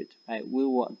next period, right? We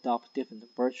will adopt different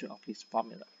version of this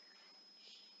formula.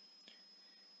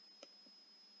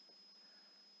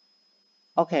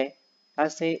 Okay,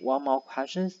 let's see one more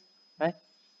question, right?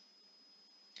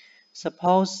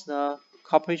 Suppose the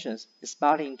corporation is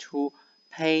planning to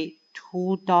pay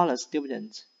 $2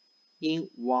 dividends in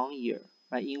 1 year,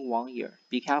 right? In 1 year.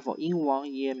 Be careful, in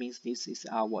 1 year means this is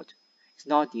what? It's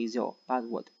not D0, but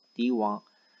what? D1.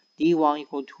 D1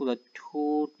 equal to the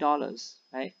 $2,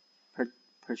 right,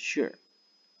 per share.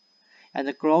 And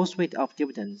the growth rate of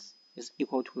dividends is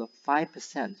equal to the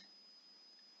 5%.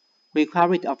 Required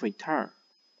rate of return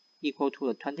equal to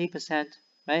the 20%,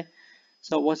 right?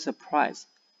 So what's the price?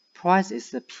 Price is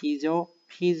the P0.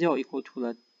 P0 equal to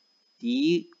the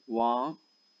D1.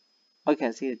 Or you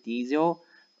can see the D0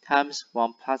 times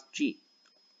 1 plus G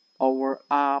over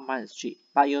R minus G.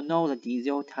 But you know the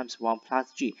D0 times 1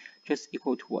 plus G just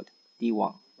equal to what?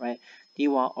 D1, right?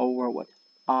 D1 over what?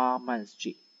 R minus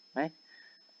G, right?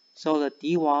 So the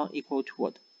D1 equal to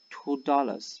what?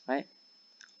 $2, right?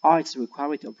 R is the required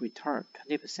rate of return,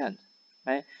 20%,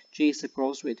 right? G is the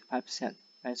growth rate, 5%,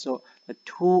 right? So the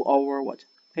 2 over what?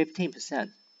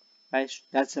 15%, right?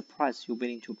 That's the price you're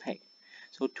willing to pay.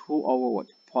 So 2 over what?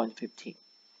 0.15.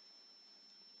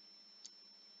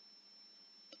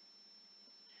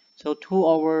 So 2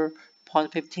 over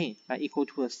 0.15, right, equal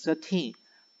to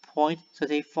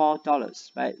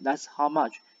 $13.34, right? That's how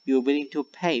much you're willing to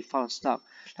pay for the stock.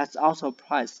 That's also a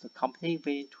price the company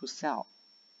willing to sell.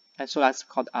 And so that's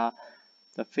called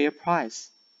the fair price,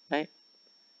 right?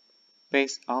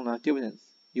 Based on the dividends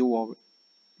you will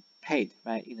paid,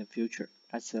 right, in the future.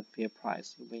 That's the fair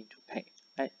price you're willing to pay,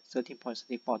 right?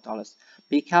 $13.34.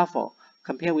 Be careful.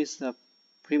 Compare with the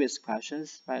previous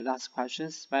questions, right? Last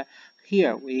questions, right?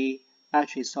 Here we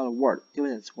actually saw the word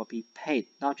dividends will be paid,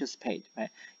 not just paid, right?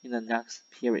 In the next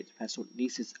period, right? So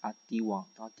this is at D1,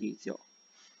 not D0,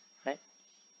 right?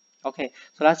 Okay,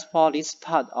 so that's for this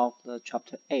part of the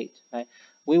chapter 8, right?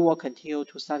 We will continue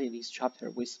to study this chapter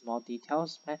with more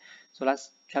details, right? So let's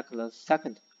check the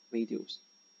second videos.